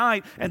Saturday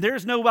night and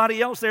there's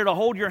nobody else there to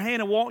hold your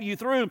hand and walk you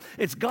through,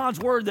 it's God's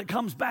word that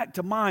comes back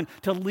to mind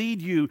to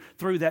lead you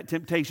through that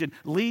temptation.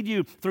 confusion, lead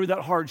you through that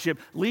hardship,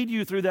 lead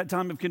you through that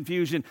time of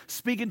confusion,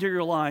 speak into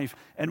your life,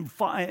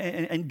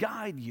 and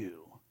guide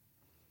you.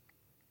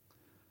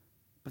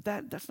 But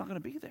that's not going to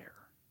be there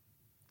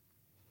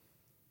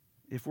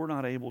if we're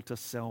not able to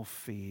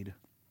self-feed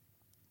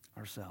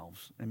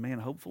ourselves. And man,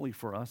 hopefully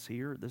for us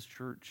here at this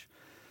church,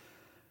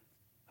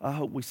 I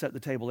hope we set the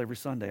table every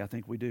Sunday. I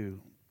think we do,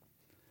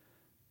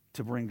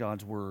 to bring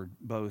God's word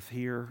both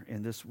here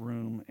in this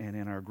room and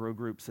in our grow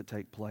groups that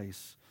take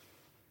place.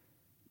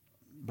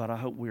 But I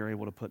hope we are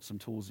able to put some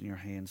tools in your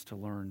hands to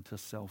learn to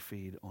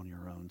self-feed on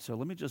your own. So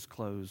let me just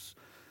close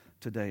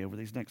today over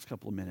these next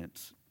couple of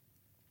minutes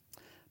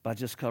by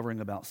just covering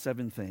about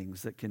 7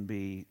 things that can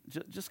be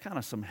just kind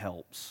of some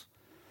helps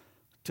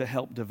to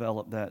help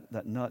develop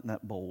that nut and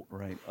that bolt,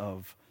 right,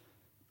 of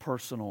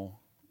personal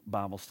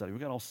Bible study. We've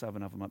got all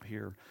 7 of them up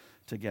here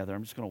together.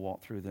 I'm just going to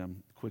walk through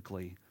them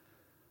quickly,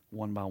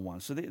 one by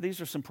one. So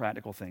these are some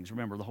practical things.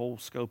 Remember, the whole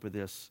scope of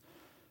this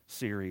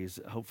series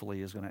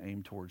hopefully is going to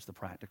aim towards the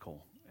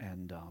practical.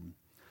 And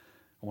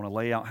I want to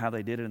lay out how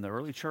they did it in the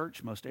early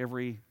church. Most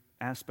every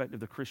aspect of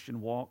the Christian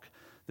walk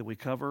that we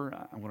cover,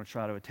 I'm going to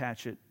try to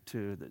attach it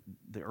to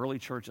the early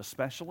church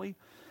especially,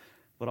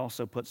 but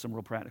also put some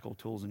real practical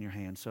tools in your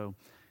hands. So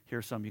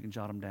here's some. You can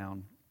jot them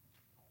down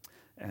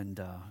and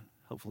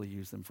hopefully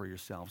use them for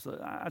yourselves.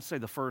 I'd say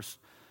the first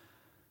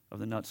of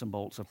the nuts and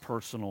bolts of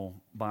personal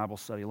Bible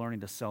study,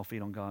 learning to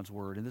self-feed on God's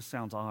word, and this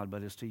sounds odd,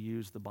 but is to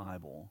use the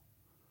Bible.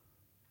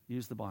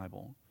 Use the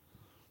Bible.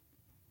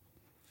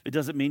 It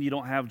doesn't mean you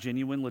don't have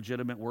genuine,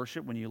 legitimate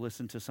worship when you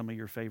listen to some of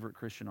your favorite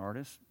Christian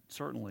artists.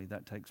 Certainly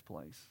that takes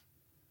place.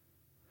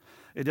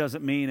 It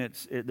doesn't mean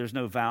there's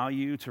no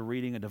value to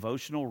reading a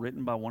devotional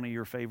written by one of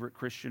your favorite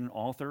Christian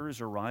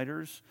authors or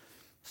writers.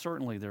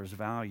 Certainly there's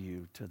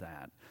value to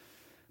that.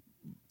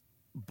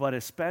 But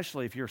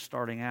especially if you're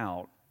starting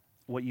out,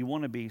 what you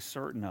want to be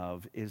certain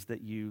of is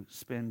that you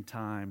spend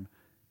time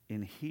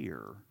in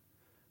here,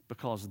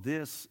 because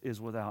this is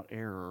without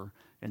error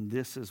and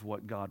this is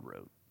what God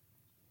wrote.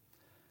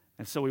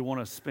 And so we want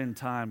to spend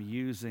time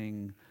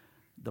using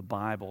the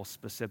Bible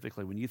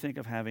specifically. When you think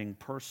of having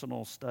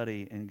personal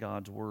study in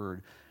God's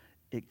word,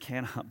 it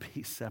cannot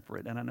be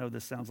separate. And I know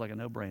this sounds like a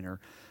no-brainer,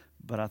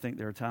 but I think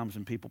there are times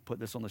when people put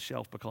this on the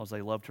shelf because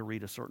they love to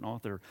read a certain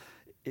author.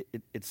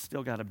 It's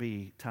still got to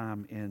be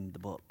time in the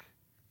book,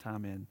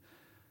 time in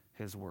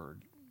his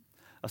word.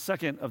 A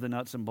second of the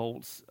nuts and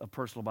bolts of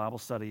personal Bible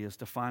study is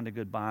to find a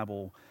good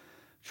Bible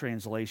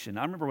translation.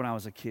 I remember when I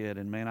was a kid,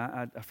 and man,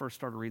 I first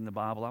started reading the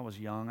Bible. I was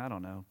young, I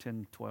don't know,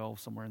 10, 12,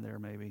 somewhere in there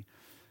maybe.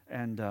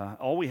 And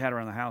all we had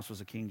around the house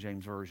was a King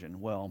James Version.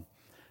 Well,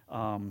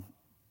 I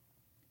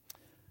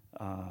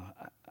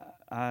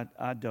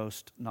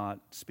dost not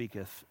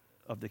speaketh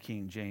of the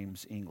King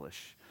James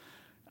English.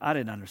 I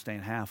didn't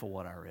understand half of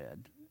what I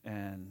read.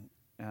 And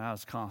I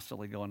was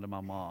constantly going to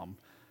my mom.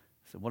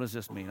 I said, what does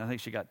this mean? I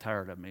think she got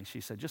tired of me.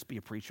 She said, just be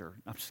a preacher.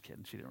 I'm just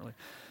kidding. She didn't really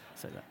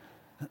say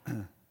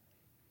that.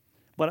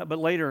 But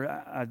later,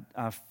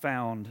 I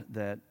found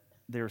that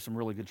there are some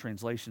really good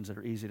translations that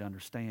are easy to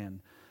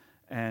understand.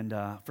 And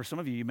for some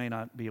of you, you may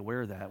not be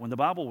aware of that. When the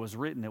Bible was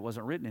written, it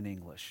wasn't written in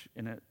English.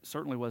 And it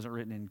certainly wasn't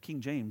written in King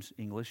James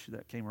English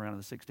that came around in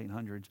the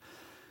 1600s.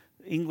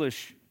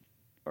 English,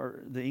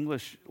 or the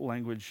English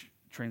language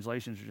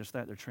translations are just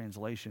that. They're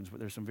translations, but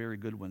there's some very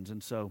good ones.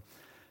 And so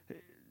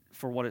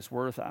for what it's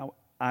worth,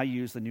 I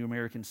use the New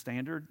American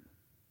Standard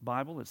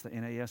Bible. It's the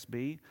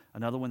NASB.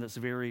 Another one that's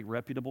very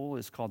reputable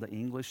is called the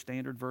English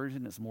Standard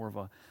Version. It's more of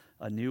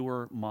a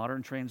newer,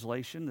 modern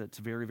translation that's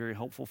very, very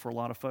helpful for a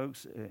lot of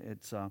folks.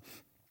 It's,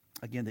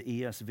 again, the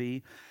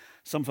ESV.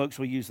 Some folks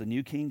will use the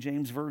New King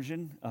James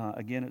Version.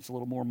 Again, it's a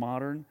little more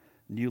modern.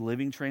 New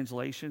Living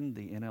Translation,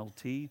 the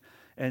NLT.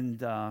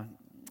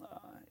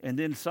 And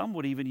then some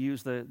would even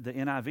use the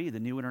NIV, the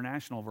New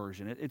International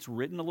Version. It's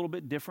written a little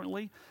bit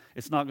differently.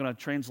 It's not going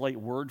to translate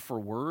word for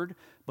word,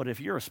 but if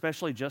you're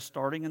especially just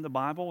starting in the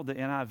Bible, the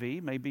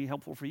NIV may be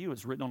helpful for you.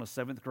 It's written on a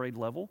 7th grade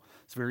level.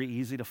 It's very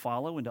easy to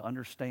follow and to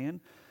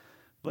understand.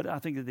 But I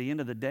think at the end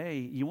of the day,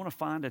 you want to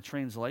find a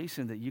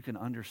translation that you can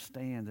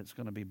understand that's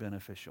going to be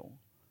beneficial.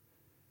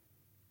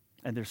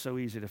 And they're so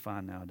easy to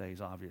find nowadays,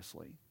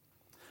 obviously.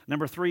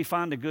 Number 3,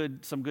 find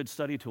some good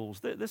study tools.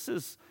 This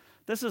is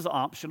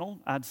optional,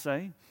 I'd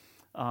say.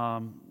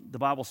 The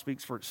Bible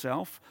speaks for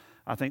itself.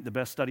 I think the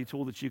best study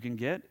tool that you can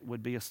get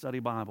would be a study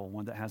Bible,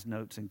 one that has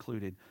notes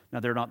included. Now,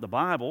 they're not the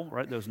Bible,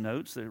 right? Those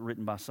notes, they're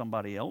written by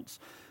somebody else.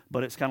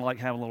 But it's kind of like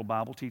having a little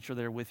Bible teacher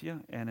there with you.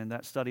 And in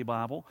that study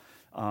Bible,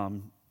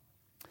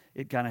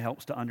 it kind of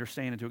helps to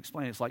understand and to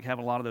explain. It's like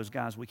having a lot of those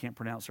guys, we can't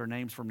pronounce their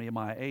names from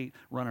Nehemiah 8,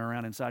 running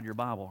around inside your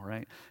Bible,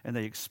 right? And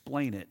they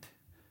explain it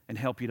and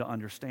help you to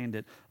understand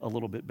it a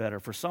little bit better.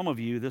 For some of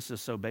you, this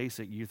is so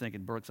basic, you're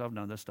thinking, Brooks, I've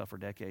known this stuff for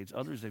decades.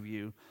 Others of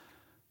you,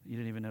 you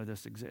didn't even know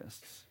this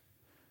exists.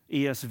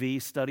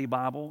 ESV Study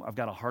Bible, I've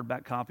got a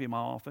hardback copy in my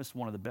office,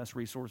 one of the best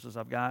resources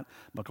I've got.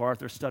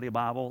 MacArthur Study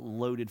Bible,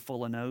 loaded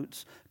full of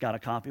notes. Got a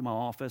copy in my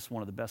office,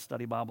 one of the best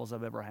study Bibles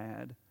I've ever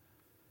had.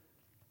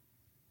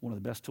 One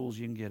of the best tools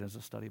you can get is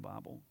a study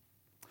Bible.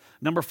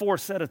 Number 4,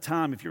 set a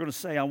time. If you're going to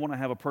say, I want to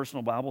have a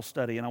personal Bible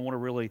study and I want to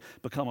really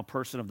become a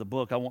person of the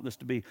book, I want this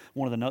to be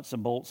one of the nuts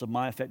and bolts of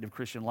my effective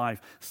Christian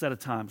life, set a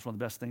time. It's one of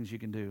the best things you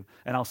can do.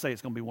 And I'll say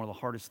it's going to be one of the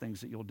hardest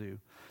things that you'll do.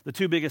 The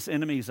 2 biggest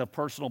enemies of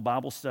personal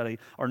Bible study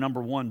are,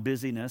 number 1,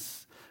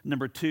 busyness.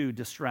 Number 2,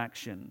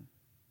 distraction.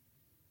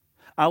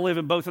 I live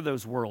in both of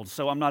those worlds,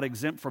 so I'm not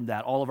exempt from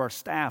that. All of our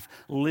staff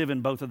live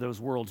in both of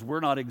those worlds. We're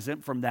not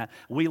exempt from that.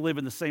 We live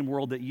in the same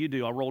world that you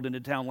do. I rolled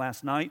into town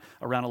last night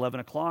around 11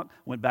 o'clock,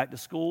 went back to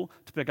school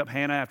to pick up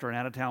Hannah after an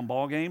out-of-town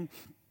ball game.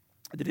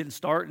 It didn't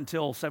start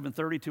until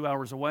 7:30, 2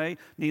 hours away.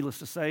 Needless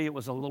to say, it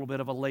was a little bit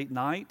of a late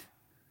night.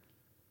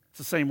 It's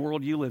the same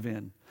world you live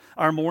in.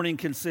 Our morning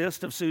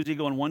consists of Susie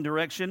going one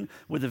direction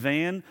with a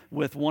van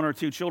with 1 or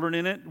 2 children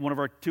in it,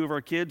 2 of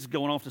our kids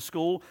going off to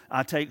school.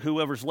 I take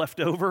whoever's left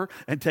over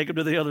and take them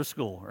to the other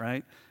school,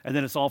 right? And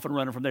then it's off and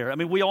running from there. I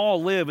mean, we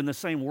all live in the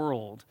same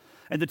world.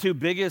 And the 2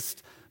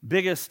 biggest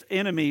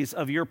enemies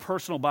of your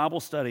personal Bible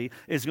study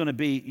is going to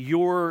be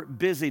your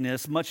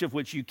busyness, much of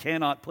which you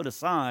cannot put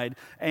aside,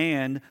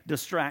 and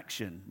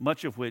distraction,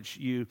 much of which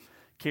you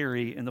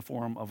carry in the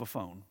form of a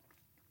phone.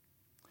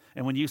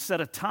 And when you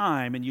set a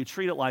time and you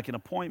treat it like an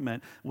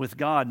appointment with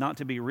God, not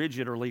to be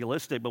rigid or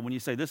legalistic, but when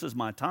you say, this is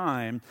my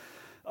time,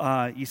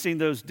 you seen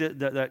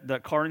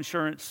that car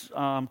insurance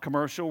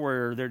commercial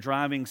where they're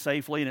driving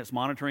safely and it's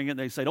monitoring it and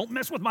they say, don't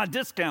mess with my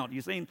discount. You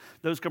seen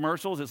those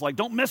commercials? It's like,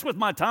 don't mess with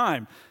my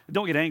time.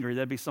 Don't get angry.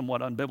 That'd be somewhat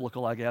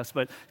unbiblical, I guess.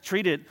 But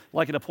treat it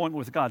like an appointment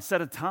with God.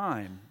 Set a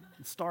time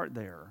and start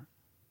there.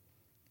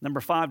 Number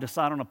 5,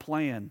 decide on a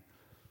plan.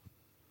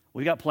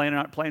 We got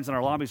plans in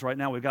our lobbies right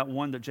now. We've got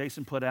one that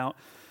Jason put out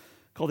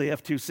called the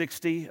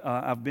F260.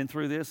 I've been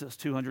through this. It's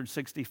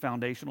 260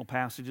 foundational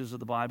passages of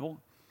the Bible.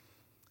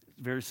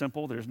 It's very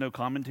simple. There's no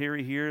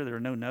commentary here. There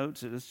are no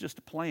notes. It's just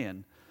a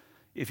plan.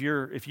 If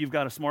you've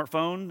got a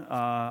smartphone,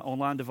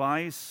 online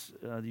device,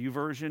 the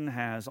YouVersion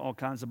has all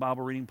kinds of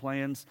Bible reading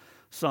plans.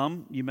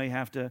 Some you may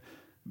have to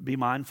be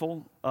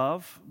mindful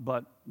of,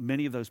 but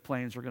many of those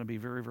plans are going to be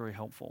very, very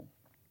helpful.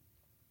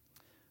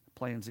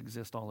 Plans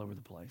exist all over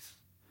the place.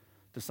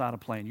 Decide a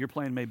plan. Your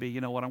plan may be,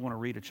 you know what, I want to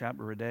read a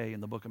chapter a day in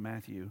the book of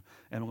Matthew,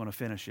 and I'm going to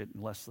finish it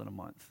in less than a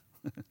month.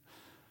 If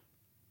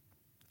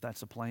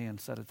that's a plan,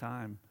 set a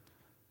time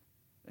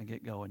and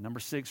get going. Number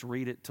 6,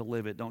 read it to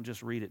live it. Don't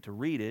just read it to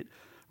read it,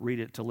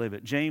 read it to live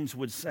it. James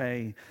would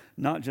say,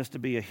 not just to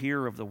be a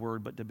hearer of the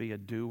word, but to be a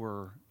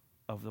doer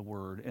of the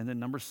word. And then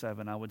number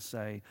 7, I would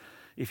say,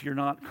 if you're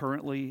not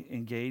currently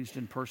engaged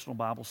in personal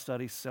Bible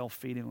study,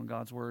 self-feeding on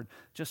God's word,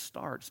 just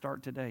start.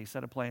 Start today.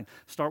 Set a plan.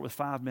 Start with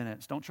 5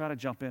 minutes. Don't try to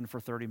jump in for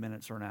 30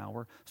 minutes or an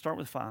hour. Start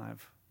with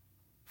 5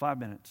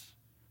 minutes.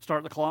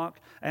 Start the clock.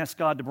 Ask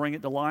God to bring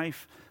it to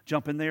life.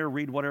 Jump in there.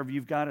 Read whatever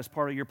you've got as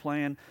part of your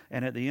plan.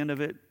 And at the end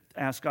of it,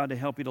 ask God to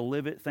help you to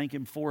live it. Thank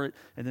Him for it.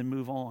 And then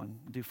move on.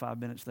 Do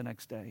 5 minutes the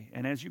next day.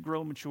 And as you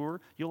grow and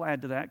mature, you'll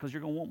add to that because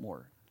you're going to want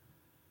more.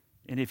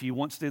 And if you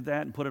once did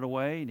that and put it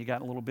away and you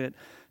got a little bit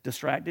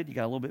distracted, you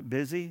got a little bit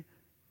busy,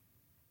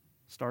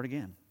 start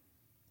again.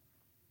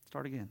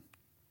 Start again.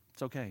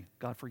 It's okay.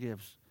 God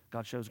forgives.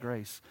 God shows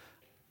grace.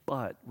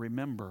 But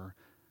remember,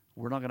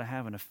 we're not going to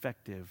have an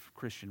effective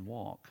Christian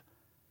walk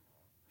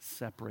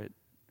separate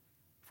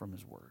from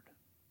His Word.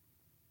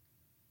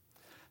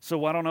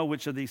 So I don't know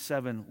which of these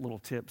 7 little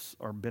tips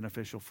are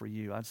beneficial for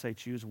you. I'd say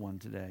choose one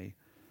today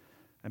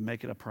and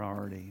make it a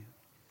priority.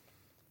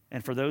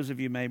 And for those of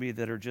you maybe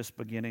that are just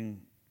beginning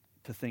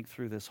to think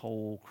through this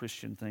whole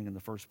Christian thing in the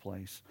first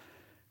place,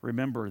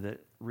 remember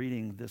that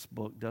reading this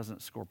book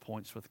doesn't score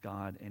points with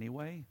God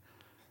anyway.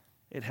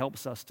 It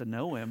helps us to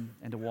know Him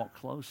and to walk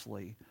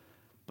closely.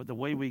 But the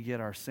way we get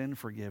our sin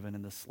forgiven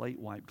and the slate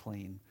wiped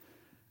clean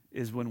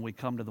is when we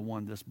come to the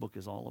one this book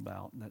is all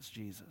about, and that's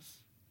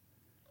Jesus.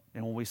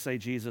 And when we say,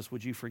 Jesus,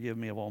 would you forgive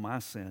me of all my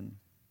sin?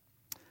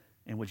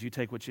 And would you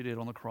take what you did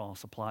on the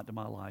cross, apply it to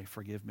my life,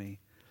 forgive me,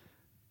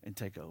 and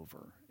take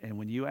over. And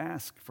when you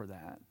ask for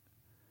that,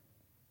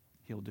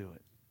 He'll do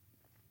it.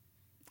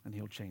 And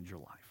He'll change your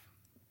life.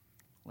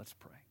 Let's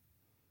pray.